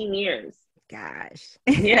 like 18 years. Gosh.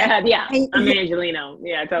 Yeah. I'm Angelino.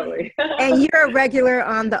 Yeah, totally. And you're a regular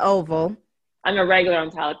on The Oval. I'm a regular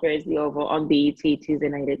on Tyler Perry's The Oval on BET Tuesday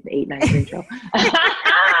night at the 8-9 intro.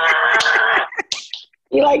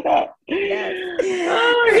 You like that? Yes.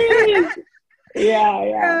 Oh,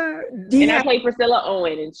 yeah. And I play Priscilla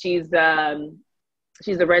Owen, and she's the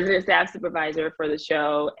resident staff supervisor for the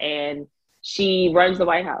show, and she runs the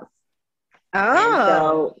White House. Oh,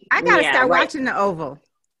 so, I gotta start watching The Oval.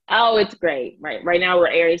 Oh, it's great. Right now we're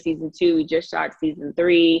airing season 2. We just shot season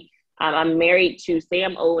 3. I'm married to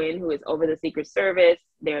Sam Owen, who is over the Secret Service.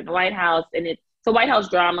 They're in the White House, and it's a White House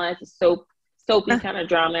drama. It's a soapy kind of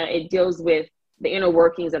drama. It deals with the inner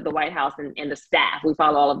workings of the White House and the staff. We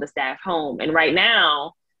follow all of the staff home. And right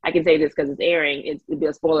now, I can say this because it's airing. It'd be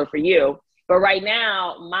a spoiler for you. But right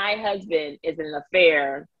now, my husband is in an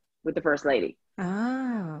affair with the First Lady.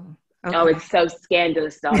 Oh. Okay. Oh, it's so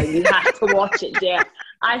scandalous, darling. You have to watch it, yeah.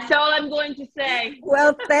 That's all I'm going to say.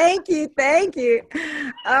 Well, thank you.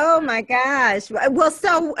 Oh my gosh. Well,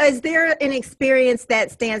 so is there an experience that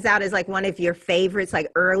stands out as like one of your favorites, like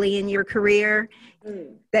early in your career,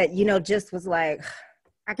 that, you know, just was like,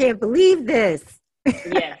 I can't believe this?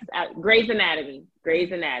 Yes, Grey's Anatomy.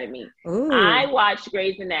 Ooh. I watched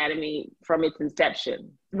Grey's Anatomy from its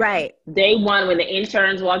inception. Right. Day one, when the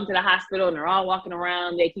interns walk into the hospital and they're all walking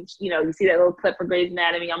around, they keep, you know, you see that little clip for Grey's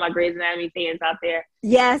Anatomy, all my Grey's Anatomy fans out there.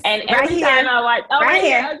 Yes. And every time I watch, right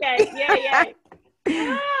here. Okay.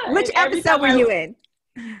 Yeah. Which episode were you in?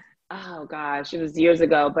 Oh gosh, it was years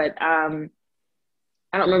ago, but I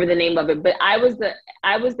don't remember the name of it, but I was the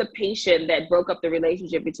patient that broke up the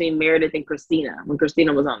relationship between Meredith and Christina when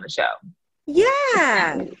Christina was on the show.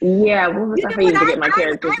 Yeah. What was I forget my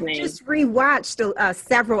character's name? I just rewatched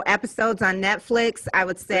several episodes on Netflix, I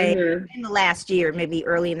would say in the last year, maybe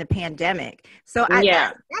early in the pandemic. So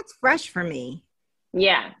that's fresh for me.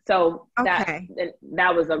 Yeah. So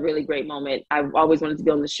that was a really great moment. I always wanted to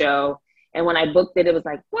be on the show. And when I booked it, it was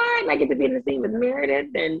like, what? I get to be in the scene with Meredith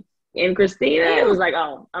and Christina. It was like,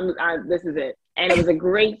 oh, this is it. And it was a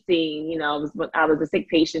great scene. You know, I was a sick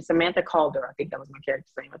patient, Samantha Calder. I think that was my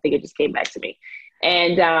character's name. I think it just came back to me.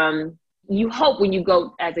 And you hope when you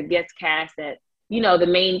go as a guest cast that, you know, the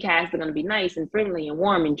main cast are going to be nice and friendly and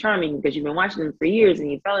warm and charming because you've been watching them for years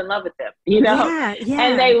and you fell in love with them, you know? Yeah.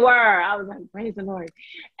 And they were. I was like, praise the Lord.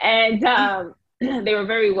 And they were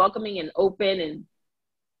very welcoming and open, and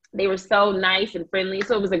they were so nice and friendly.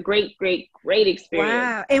 So it was a great experience.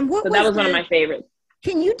 Wow. And that was one of my favorites.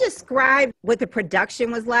 Can you describe what the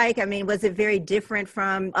production was like? I mean, was it very different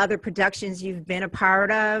from other productions you've been a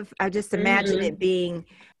part of? I just imagine it being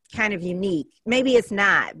kind of unique. Maybe it's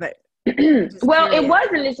not, but. Well, it was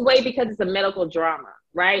in this way because it's a medical drama,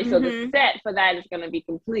 right? So the set for that is going to be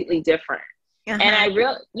completely different. And I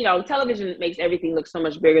you know, television makes everything look so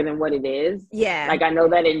much bigger than what it is. Yeah. Like, I know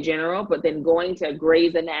that in general, but then going to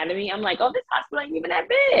Grey's Anatomy, I'm like, oh, this hospital ain't even that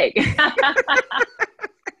big.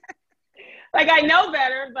 Like, I know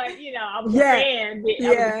better, but, you know, I was a fan. I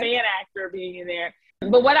was a fan actor being in there.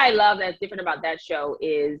 But what I love that's different about that show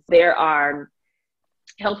is there are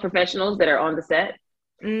health professionals that are on the set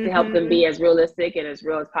to help them be as realistic and as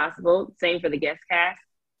real as possible. Same for the guest cast.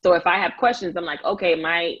 So if I have questions, I'm like, okay,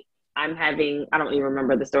 I'm having, I don't even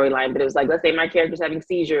remember the storyline, but it was like, let's say my character's having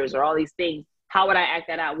seizures or all these things. How would I act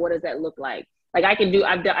that out? What does that look like? Like, I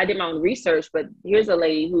did my own research, but here's a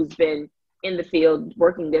lady who's been in the field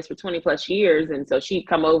working this for 20 plus years. And so she'd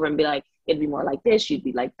come over and be like, it'd be more like this. You'd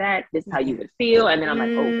be like that. This is how you would feel. And then I'm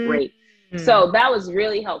like, oh, great. So that was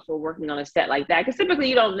really helpful working on a set like that. Because typically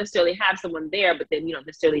you don't necessarily have someone there, but then you don't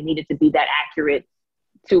necessarily need it to be that accurate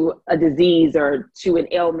to a disease or to an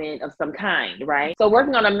ailment of some kind, right? So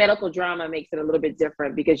working on a medical drama makes it a little bit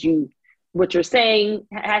different because what you're saying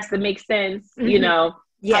has to make sense, you know,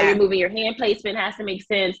 how you're moving your hand placement has to make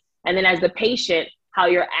sense. And then as the patient, how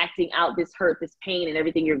you're acting out this hurt, this pain, and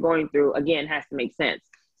everything you're going through, again, has to make sense.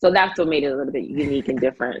 So that's what made it a little bit unique and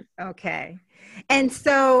different. Okay. And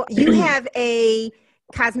so you have a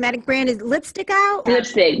cosmetic brand, is lipstick out?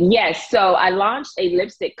 Lipstick, yes. So I launched a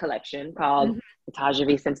lipstick collection called the Taja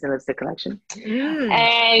V Simpson Lipstick Collection.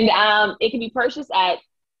 And it can be purchased at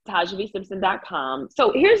TajaVSimpson.com. So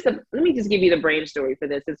let me just give you the brain story for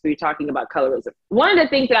this since we were talking about colorism. One of the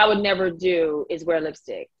things that I would never do is wear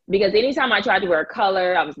lipstick because anytime I tried to wear a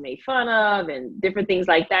color, I was made fun of and different things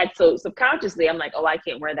like that. So subconsciously, I'm like, oh, I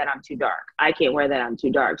can't wear that. I'm too dark. I can't wear that. I'm too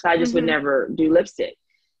dark. So I just would never do lipstick.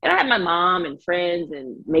 And I had my mom and friends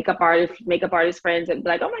and makeup artist friends and be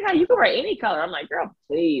like, oh my God, you can wear any color. I'm like, girl,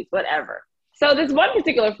 please, whatever. So this one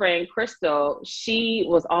particular friend, Crystal, she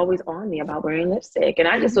was always on me about wearing lipstick. And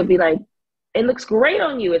I just would be like, it looks great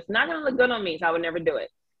on you. It's not going to look good on me. So I would never do it.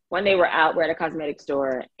 One day we're at a cosmetic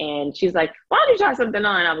store and she's like, why don't you try something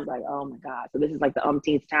on? I was like, oh my God. So this is like the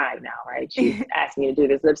umpteenth time now, right? She asked me to do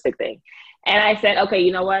this lipstick thing. And I said, okay,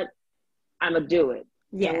 you know what? I'm going to do it.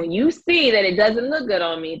 Yeah. And when you see that it doesn't look good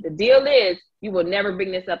on me, the deal is you will never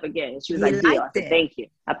bring this up again. And she was like, deal. I said, thank you.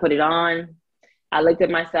 I put it on. I looked at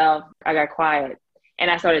myself, I got quiet,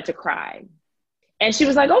 and I started to cry. And she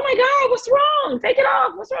was like, oh my God, what's wrong? Take it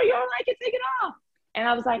off. What's wrong? You don't like it? Take it off. And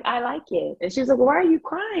I was like, I like it. And she was like, well, why are you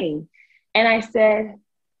crying? And I said,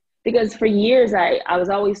 because for years, I was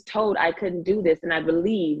always told I couldn't do this. And I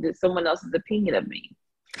believed that someone else's opinion of me.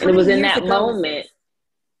 And it was in that moment,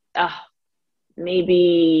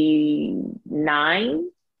 maybe 9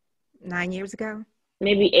 years ago,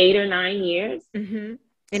 maybe 8 or 9 years. And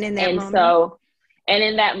in that moment? And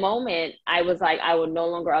in that moment, I was like, I will no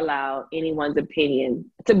longer allow anyone's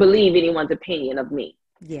opinion to believe anyone's opinion of me.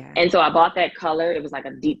 Yeah. And so I bought that color. It was like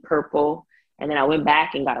a deep purple. And then I went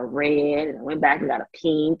back and got a red, and I went back and got a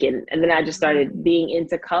pink. And then I just started being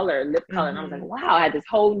into color, lip color. And I was like, wow, I had this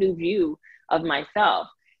whole new view of myself.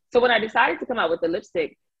 So when I decided to come out with the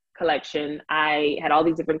lipstick collection, I had all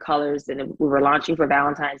these different colors, and we were launching for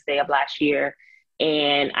Valentine's Day of last year.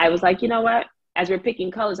 And I was like, you know what? As we're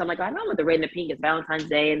picking colors, I'm like, I know I'm with the red and the pink. It's Valentine's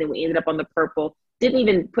Day. And then we ended up on the purple. Didn't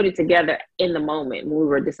even put it together in the moment when we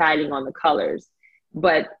were deciding on the colors.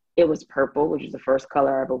 But it was purple, which was the first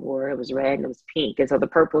color I ever wore. It was red and it was pink. And so the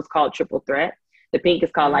purple is called Triple Threat. The pink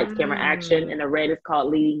is called Lights, Camera, Action. And the red is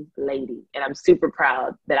called Leading Lady. And I'm super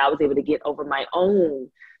proud that I was able to get over my own,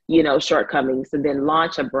 shortcomings and then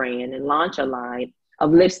launch a brand and launch a line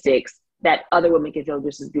of lipsticks that other women can feel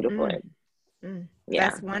just as beautiful in. Yeah.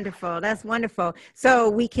 That's wonderful. That's wonderful.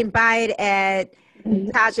 So we can buy it at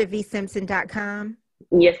TajaVSimpson.com?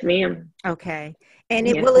 Yes, ma'am. Okay. And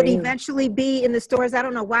will it eventually be in the stores? I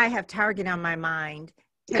don't know why I have Target on my mind.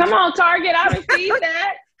 Come on, Target. I received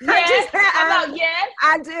that. Yes. How about yes?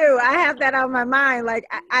 I do. I have that on my mind. Like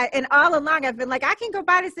I and all along I've been like, I can go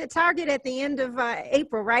buy this at Target at the end of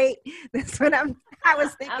April, right? That's what I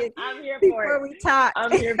was thinking. I'm here before for it. We talked.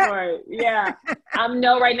 I'm here for it. Yeah.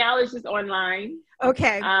 No, right now it's just online.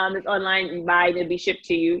 Okay. It's online. You buy it, it'll be shipped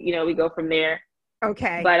to you. You know, we go from there.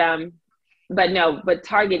 Okay. But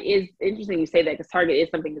Target is interesting you say that, because Target is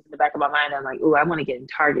something that's in the back of my mind. I'm like, oh, I want to get in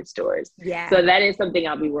Target stores. Yeah. So that is something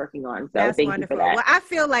I'll be working on. So that's thank wonderful. you for that. Well, I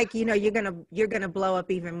feel like, you're gonna blow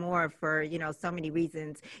up even more for, so many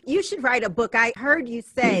reasons. You should write a book. I heard you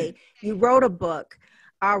say you wrote a book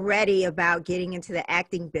already about getting into the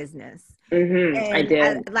acting business. Mm-hmm. I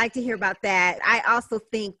did. I'd like to hear about that. I also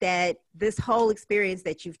think that this whole experience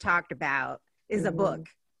that you've talked about is a book.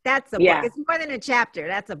 That's a book. It's more than a chapter.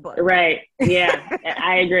 That's a book. Right. Yeah.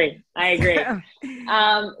 I agree. So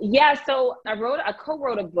I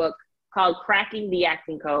co-wrote a book called Cracking the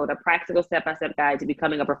Acting Code, a practical step-by-step guide to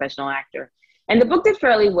becoming a professional actor. And the book did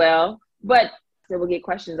fairly well, but still will get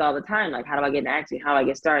questions all the time. Like, how do I get into acting? How do I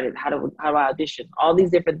get started? How do I audition? All these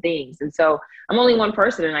different things. And so I'm only one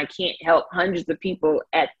person and I can't help hundreds of people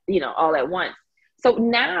all at once. So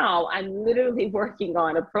now I'm literally working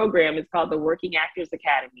on a program. It's called the Working Actors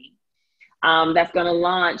Academy. That's going to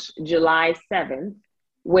launch July 7th,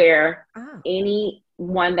 where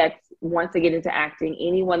anyone that wants to get into acting,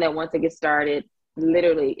 anyone that wants to get started,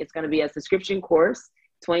 literally, it's going to be a subscription course,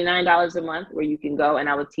 $29 a month, where you can go and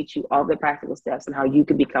I will teach you all the practical steps and how you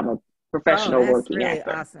can become a professional working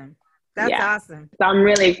actor. Awesome. That's awesome. So I'm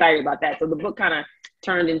really excited about that. So the book kind of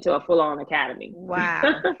turned into a full-on academy.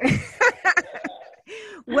 Wow.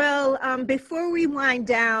 Well, before we wind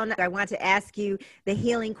down, I want to ask you the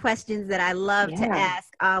healing questions that I love to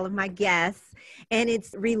ask all of my guests. And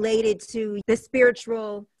it's related to the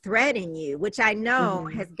spiritual thread in you, which I know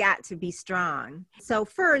has got to be strong. So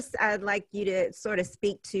first, I'd like you to sort of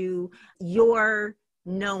speak to your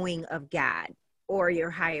knowing of God or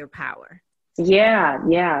your higher power.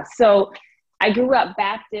 Yeah. So I grew up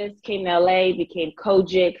Baptist, came to LA, became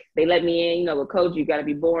Kojic. They let me in. With Kojic, you got to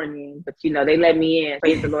be born in. But, they let me in.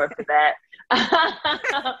 Praise the Lord for that.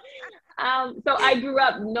 So I grew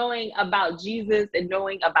up knowing about Jesus and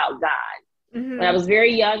knowing about God. Mm-hmm. When I was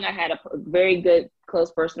very young, I had a very good,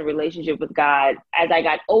 close personal relationship with God. As I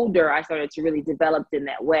got older, I started to really develop in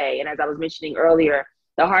that way. And as I was mentioning earlier,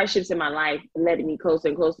 the hardships in my life led me closer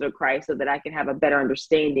and closer to Christ so that I can have a better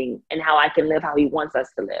understanding and how I can live how he wants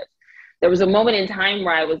us to live. There was a moment in time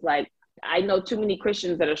where I was like, I know too many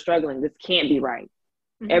Christians that are struggling. This can't be right.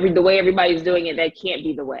 Mm-hmm. The way everybody's doing it, that can't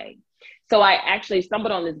be the way. So I actually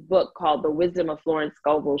stumbled on this book called The Wisdom of Florence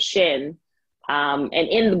Scovel Shinn. And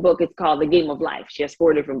in the book, it's called The Game of Life. She has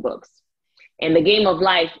 4 different books. And The Game of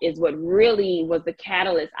Life is what really was the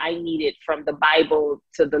catalyst I needed from the Bible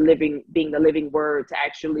to being the living word, to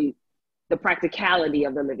actually the practicality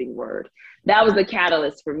of the living word. That was the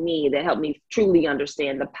catalyst for me that helped me truly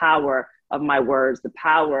understand the power of my words, the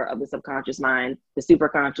power of the subconscious mind, the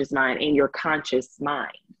superconscious mind, and your conscious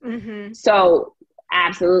mind. Mm-hmm. So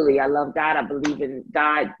absolutely, I love God. I believe in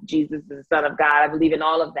God. Jesus is the Son of God. I believe in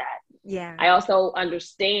all of that. Yeah. I also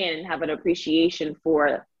understand and have an appreciation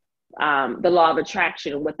for the law of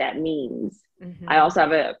attraction and what that means. Mm-hmm. I also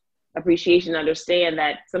have a appreciation, understand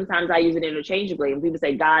that sometimes I use it interchangeably. When people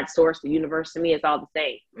say God, source, the universe, to me, it's all the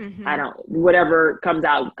same. Mm-hmm. Whatever comes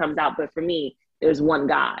out. But for me, there's one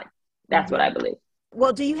God. That's what I believe.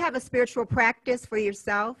 Well, do you have a spiritual practice for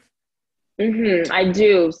yourself? I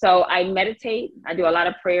do. So I meditate. I do a lot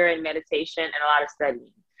of prayer and meditation and a lot of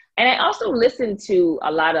studying. And I also listen to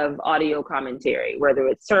a lot of audio commentary, whether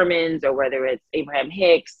it's sermons or whether it's Abraham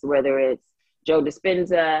Hicks, whether it's Joe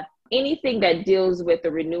Dispenza. Anything that deals with the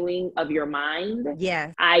renewing of your mind,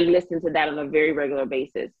 I listen to that on a very regular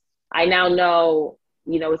basis. I now know,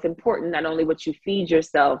 it's important not only what you feed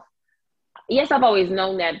yourself. Yes, I've always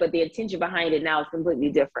known that, but the intention behind it now is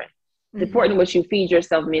completely different. It's important what you feed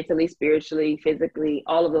yourself mentally, spiritually, physically.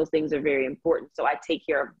 All of those things are very important. So I take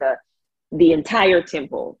care of the entire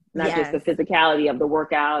temple, not just the physicality of the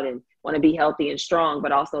workout and want to be healthy and strong,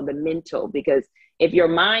 but also the mental, because if your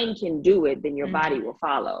mind can do it, then your body will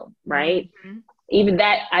follow, right? Mm-hmm. Even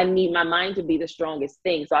that, I need my mind to be the strongest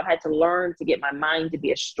thing. So I've had to learn to get my mind to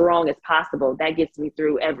be as strong as possible. That gets me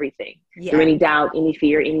through everything, through any doubt, any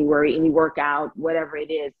fear, any worry, any workout, whatever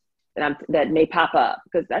it is that may pop up.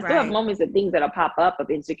 Because I still have moments of things that'll pop up,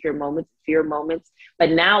 of insecure moments, fear moments.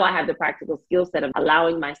 But now I have the practical skill set of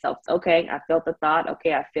allowing myself, okay, I felt the thought,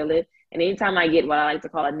 okay, I feel it. And anytime I get what I like to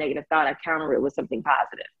call a negative thought, I counter it with something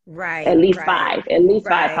positive. Right. At least 5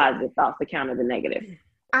 positive thoughts to counter the negative.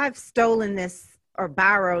 I've stolen this or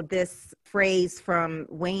borrowed this phrase from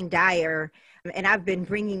Wayne Dyer, and I've been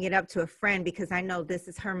bringing it up to a friend because I know this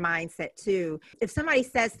is her mindset too. If somebody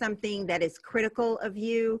says something that is critical of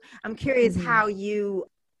you, I'm curious how you,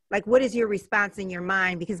 like, what is your response in your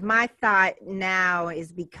mind? Because my thought now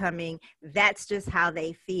is becoming, that's just how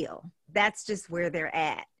they feel. That's just where they're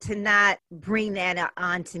at, to not bring that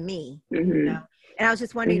on to me. You know? And I was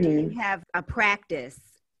just wondering, do you have a practice?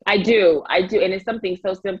 I do. And it's something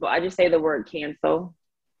so simple. I just say the word cancel.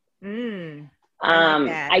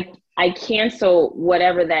 I cancel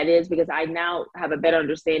whatever that is, because I now have a better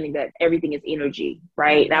understanding that everything is energy,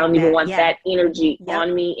 right? I don't even want that energy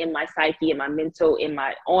on me, in my psyche, in my mental,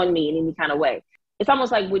 on me in any kind of way. It's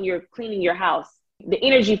almost like when you're cleaning your house, the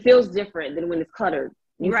energy feels different than when it's cluttered.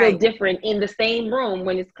 You feel different in the same room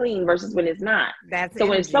when it's clean versus when it's not. So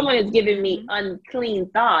when someone is giving me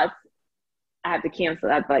unclean thoughts, I have to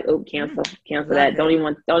cancel. I'd be like, oh, cancel that. Don't even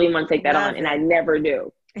want to take that on. And I never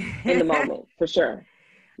do in the moment, for sure.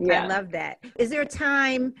 Yeah. I love that. Is there a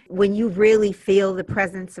time when you really feel the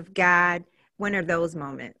presence of God? When are those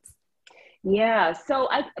moments? Yeah. So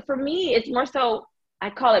for me, it's more so,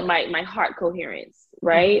 I call it my heart coherence,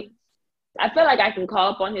 right? I feel like I can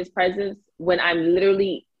call upon his presence when I'm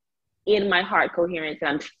literally in my heart coherence and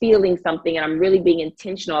I'm feeling something and I'm really being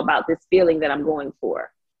intentional about this feeling that I'm going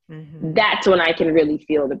for. That's when I can really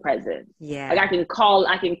feel the presence. Yeah. Like I can call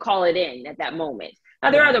it in at that moment.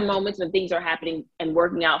 Now there are other moments when things are happening and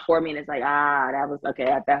working out for me and it's like, that was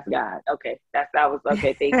okay. That's God. Okay. That was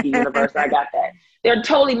okay. Thank you, universe. I got that. There are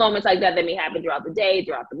totally moments like that may happen throughout the day,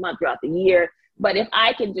 throughout the month, throughout the year. But if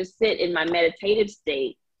I can just sit in my meditative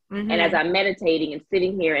state, and as I'm meditating and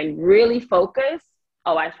sitting here and really focus,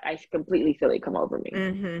 I completely feel it come over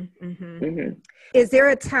me. Is there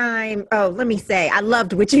a time, let me say, I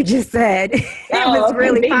loved what you just said. It was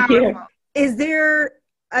really powerful. Is there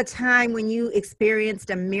a time when you experienced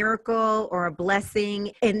a miracle or a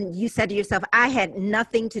blessing and you said to yourself, I had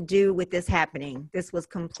nothing to do with this happening. This was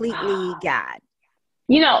completely God?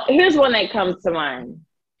 Here's one that comes to mind.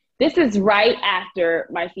 This is right after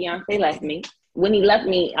my fiance left me. When he left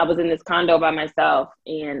me, I was in this condo by myself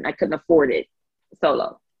and I couldn't afford it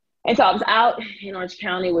solo. And so I was out in Orange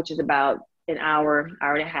County, which is about an hour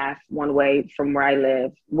and a half one way from where I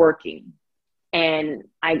live, working. And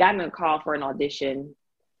I got a call for an audition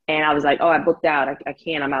and I was like, I booked out. I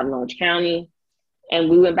can't, I'm out in Orange County. And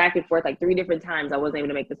we went back and forth like 3 different times. I wasn't able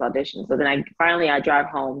to make this audition. So then I drive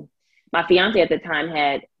home. My fiance at the time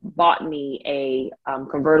had bought me a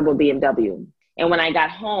convertible BMW. And when I got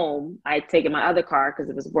home, I had taken my other car because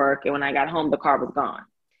it was work. And when I got home, the car was gone.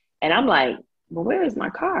 And I'm like, well, where is my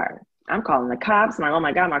car? I'm calling the cops. I'm like, oh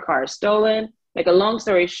my God, my car is stolen. Like a long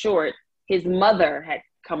story short, his mother had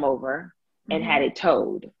come over and had it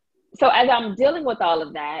towed. So as I'm dealing with all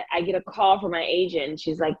of that, I get a call from my agent. And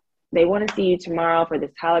she's like, they want to see you tomorrow for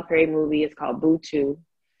this Tyler Perry movie. It's called Boo 2.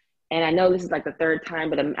 And I know this is like the 3rd time,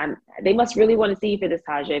 but they must really want to see you for this,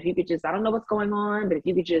 Taja. If you could just, I don't know what's going on, but if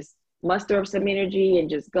you could just muster up some energy and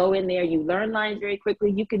just go in there. You learn lines very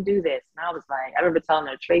quickly. You can do this. And I was like, I remember telling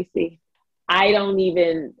her, Tracy, I don't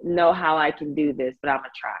even know how I can do this, but I'm gonna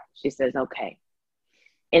try. She says, okay.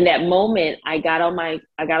 In that moment, I got on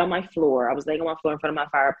my floor. I was laying on my floor in front of my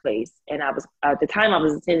fireplace. And I was, at the time I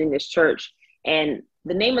was attending this church, and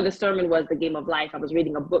the name of the sermon was The Game of Life. I was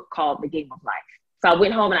reading a book called The Game of Life. So I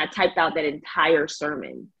went home and I typed out that entire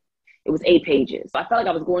sermon. It was 8 pages. So I felt like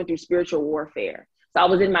I was going through spiritual warfare. So I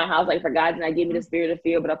was in my house, like, for God did not give me the spirit of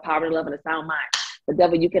fear, but of power and love and a sound mind. The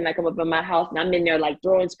devil, you cannot come up in my house. And I'm in there like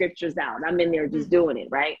throwing scriptures out. I'm in there just doing it,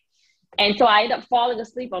 right? And so I ended up falling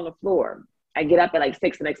asleep on the floor. I get up at like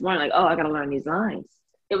 6 the next morning, like, I got to learn these lines.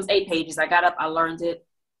 It was 8 pages. I got up, I learned it.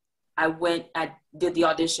 I did the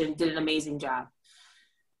audition, did an amazing job.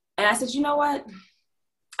 And I said, you know what?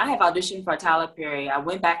 I have auditioned for Tyler Perry. I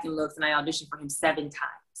went back and looked and I auditioned for him 7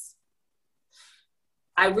 times.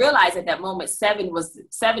 I realized at that moment, 7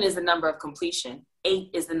 is the number of completion. 8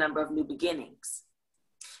 is the number of new beginnings.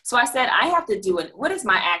 So I said, I have to do it. What is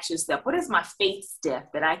my action step? What is my faith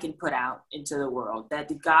step that I can put out into the world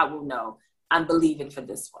that God will know I'm believing for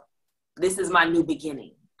this one? This is my new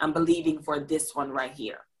beginning. I'm believing for this one right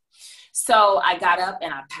here. So I got up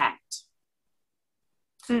and I packed.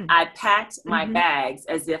 I packed my bags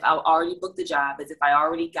as if I already booked the job, as if I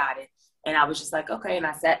already got it. And I was just like, okay. And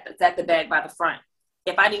I set the bag by the front.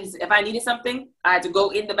 If I needed something, I had to go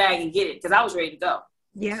in the bag and get it because I was ready to go.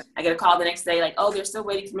 Yeah. I get a call the next day like, they're still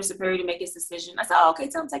waiting for Mr. Perry to make his decision. I said, okay,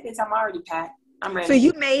 tell him take their time. I'm already packed. I'm ready. So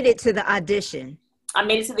you made it to the audition. I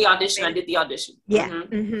made it to the audition. I did the audition. Yeah.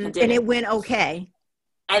 And it went okay.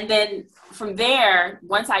 And then from there,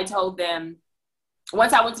 once I told them,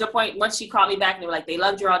 once I went to the point, once she called me back and they were like, they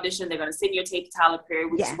loved your audition. They're going to send your tape to Tyler Perry.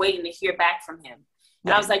 We're just waiting to hear back from him.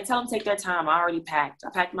 And I was like, tell them to take their time. I already packed. I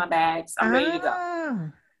packed my bags. I'm ready to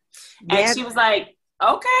go. And she was like,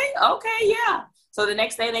 okay, yeah. So the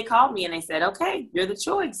next day they called me and they said, okay, you're the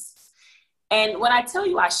choice. And when I tell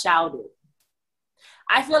you I shouted,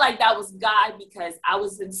 I feel like that was God, because I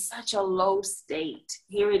was in such a low state.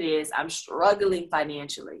 Here it is. I'm struggling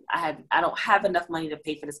financially. I don't have enough money to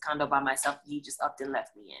pay for this condo by myself. He just upped and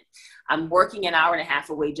left me in. I'm working an hour and a half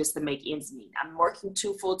away just to make ends meet. I'm working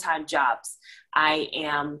 2 full-time jobs.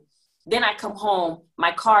 Then I come home,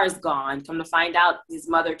 my car is gone. Come to find out, his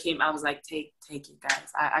mother came. I was like, take it,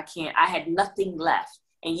 guys. I can't. I had nothing left.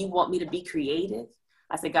 And you want me to be creative?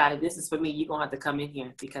 I said, God, if this is for me, you're going to have to come in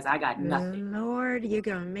here, because I got nothing. Lord, you're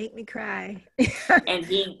going to make me cry. And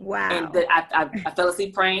wow. And I fell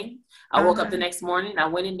asleep praying. I woke up the next morning. I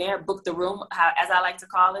went in there, booked the room, as I like to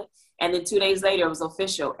call it. And then 2 days later, it was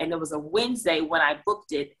official. And it was a Wednesday when I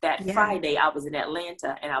booked it. That Friday, I was in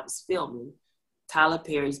Atlanta and I was filming Tyler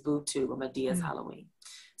Perry's Boo 2 of Medea's Halloween.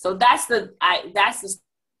 So that's the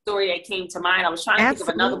story that came to mind. I was trying to think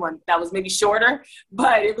of another one that was maybe shorter,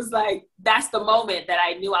 but it was like, that's the moment that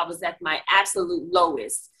I knew I was at my absolute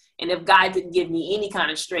lowest. And if God didn't give me any kind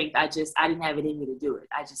of strength, I didn't have it in me to do it.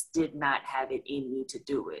 I just did not have it in me to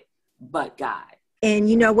do it, but God. And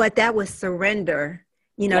you know what? That was surrender.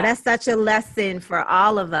 You know, that's such a lesson for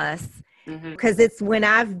all of us, because it's when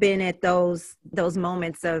I've been at those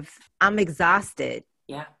moments of I'm exhausted.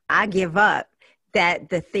 Yeah. I give up, that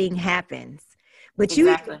the thing happens. But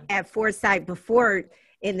you had foresight before,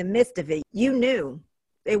 in the midst of it. You knew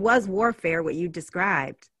it was warfare, what you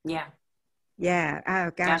described. Yeah. Yeah.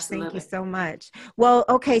 Oh, gosh, Absolutely. Thank you so much. Well,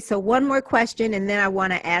 okay, so one more question, and then I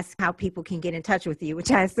want to ask how people can get in touch with you,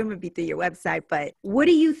 which I assume would be through your website. But what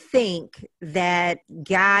do you think that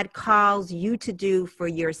God calls you to do for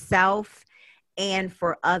yourself and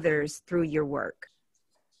for others through your work?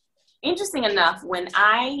 Interesting enough, when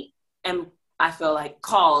I feel like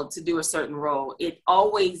called to do a certain role, it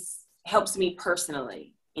always helps me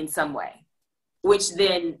personally in some way, which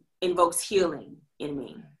then invokes healing in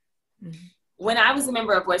me. Mm-hmm. When I was a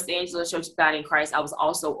member of West Angeles Church of God in Christ, I was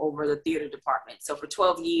also over the theater department. So for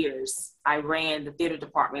 12 years, I ran the theater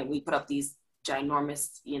department. We put up these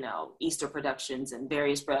ginormous, Easter productions and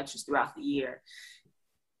various productions throughout the year.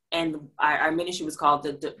 And our ministry was called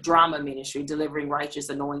the Drama Ministry, Delivering Righteous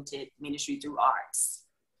Anointed Ministry Through Arts.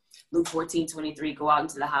 Luke 14:23, go out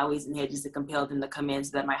into the highways and hedges to compel them to come in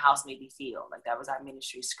so that my house may be filled. Like, that was our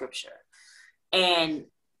ministry scripture. And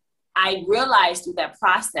I realized through that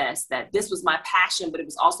process that this was my passion, but it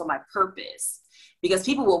was also my purpose, because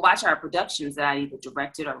people will watch our productions that I either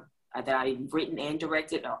directed or that I written and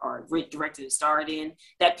directed or directed and starred in,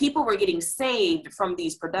 that people were getting saved from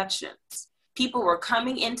these productions. People were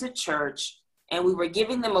coming into church and we were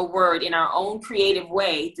giving them a word in our own creative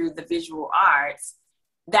way through the visual arts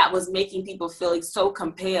that was making people feel so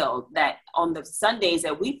compelled that on the Sundays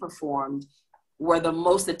that we performed were the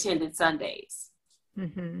most attended Sundays.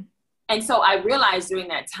 Mm-hmm. And so I realized during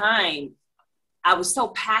that time, I was so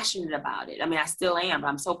passionate about it. I mean, I still am, but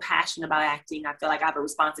I'm so passionate about acting. I feel like I have a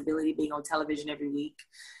responsibility being on television every week.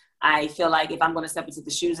 I feel like if I'm going to step into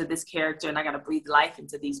the shoes of this character and I got to breathe life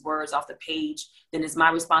into these words off the page, then it's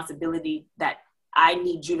my responsibility that I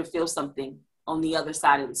need you to feel something on the other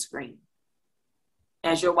side of the screen.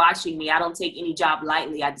 As you're watching me, I don't take any job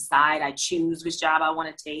lightly. I choose which job I want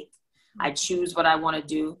to take. I choose what I want to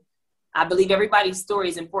do. I believe everybody's story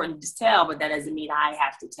is important to tell, but that doesn't mean I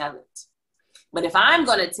have to tell it. But if I'm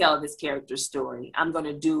going to tell this character's story, I'm going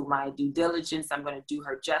to do my due diligence. I'm going to do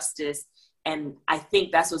her justice. And I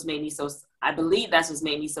think that's what's made me I believe that's what's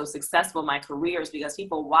made me so successful in my career, is because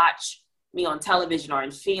people watch me on television or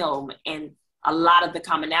in film, and a lot of the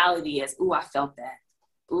commonality is, ooh, I felt that.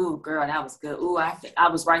 Ooh, girl, that was good. Ooh, I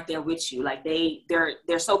was right there with you. Like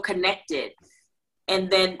they're so connected. And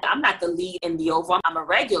then I'm not the lead in the Oval. I'm a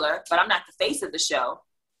regular, but I'm not the face of the show.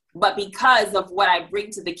 But because of what I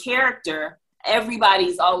bring to the character,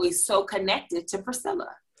 everybody's always so connected to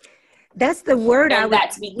Priscilla. That's the word. And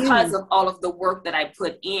that's because of all of the work that I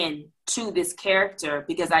put in to this character,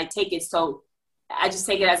 because I just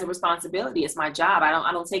take it as a responsibility. It's my job.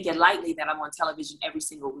 I don't take it lightly that I'm on television every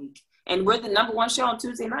single week. And we're the #1 show on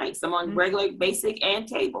Tuesday nights. I'm on regular, basic, and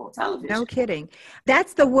cable television. No kidding.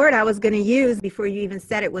 That's the word I was going to use before you even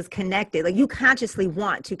said it, was connected. Like, you consciously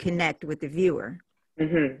want to connect with the viewer.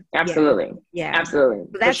 Mm-hmm. Absolutely. Yeah. Absolutely.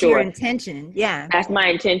 So that's your intention. Yeah. That's my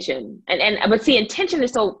intention. But see, intention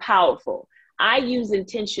is so powerful. I use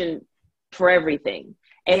intention for everything.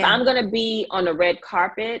 If I'm going to be on the red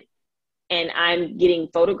carpet and I'm getting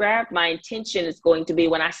photographed, my intention is going to be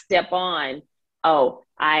when I step on,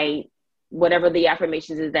 whatever the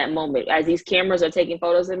affirmations is that moment. As these cameras are taking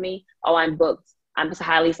photos of me, I'm booked. I'm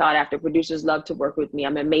highly sought after. Producers love to work with me.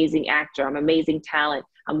 I'm an amazing actor. I'm amazing talent.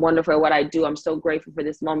 I'm wonderful at what I do. I'm so grateful for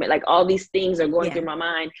this moment. Like all these things are going through my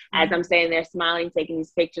mind as I'm standing there smiling, taking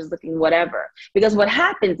these pictures, looking whatever. Because what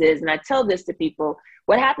happens is, and I tell this to people,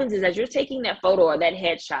 what happens is as you're taking that photo or that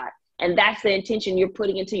headshot, and that's the intention you're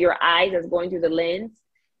putting into your eyes as going through the lens,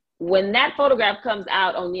 when that photograph comes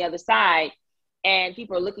out on the other side and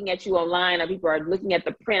people are looking at you online or people are looking at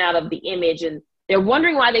the printout of the image and they're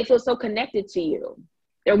wondering why they feel so connected to you.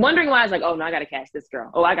 They're wondering why it's like, oh, no, I got to catch this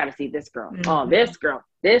girl. Oh, I got to see this girl. Mm-hmm. Oh, this girl.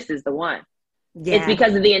 This is the one. Yeah. It's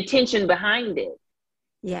because of the intention behind it.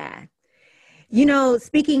 Yeah. You know,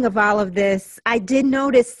 speaking of all of this, I did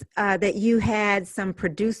notice that you had some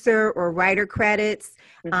producer or writer credits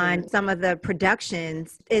on some of the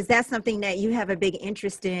productions. Is that something that you have a big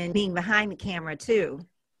interest in, being behind the camera too?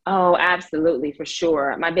 Oh, absolutely, for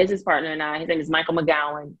sure. My business partner and I, his name is Michael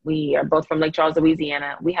McGowan. We are both from Lake Charles,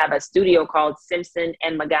 Louisiana. We have a studio called Simpson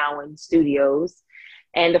and McGowan Studios.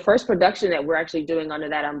 And the first production that we're actually doing under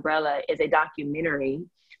that umbrella is a documentary,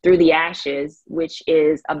 Through the Ashes, which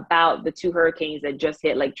is about the 2 hurricanes that just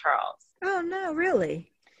hit Lake Charles. Oh, no,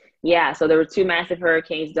 really? Yeah, so there were 2 massive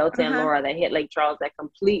hurricanes, Delta and Laura, that hit Lake Charles that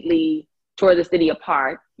completely tore the city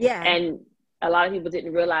apart. Yeah. And a lot of people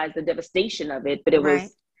didn't realize the devastation of it, but it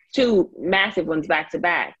was 2 massive ones back to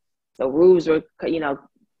back. So roofs were,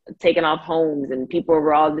 taken off homes and people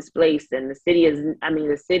were all displaced. And the city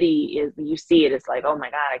is, you see it, it's like, oh my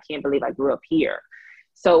God, I can't believe I grew up here.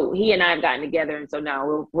 So he and I have gotten together. And so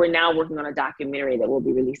now we're now working on a documentary that we'll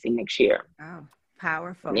be releasing next year. Oh,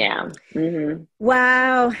 powerful. Yeah. Mm-hmm.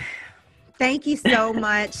 Wow. Thank you so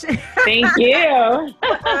much. Thank you.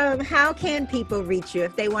 How can people reach you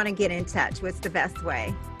if they want to get in touch? What's the best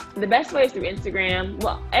way? The best way is through Instagram.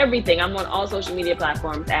 Well, everything. I'm on all social media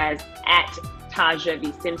platforms as @Taja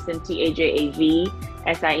V Simpson, TAJAV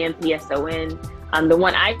SIMPSON. The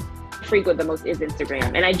one I frequent the most is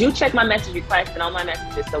Instagram. And I do check my message requests and all my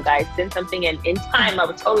messages. So guys, send something in time. I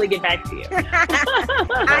will totally get back to you.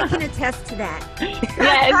 I can attest to that.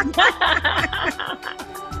 Yes.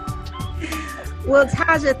 Well,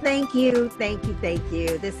 Taja, thank you. Thank you. Thank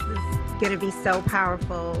you. This is going to be so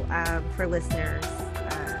powerful for listeners.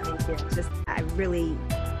 I really,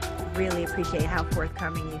 really appreciate how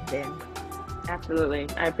forthcoming you've been. Absolutely.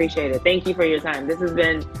 I appreciate it. Thank you for your time. This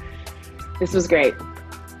was great.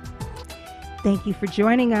 Thank you for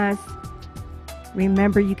joining us.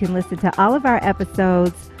 Remember, you can listen to all of our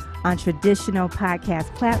episodes on traditional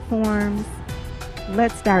podcast platforms.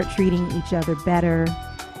 Let's start treating each other better.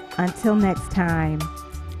 Until next time,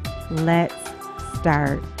 let's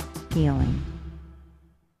start healing.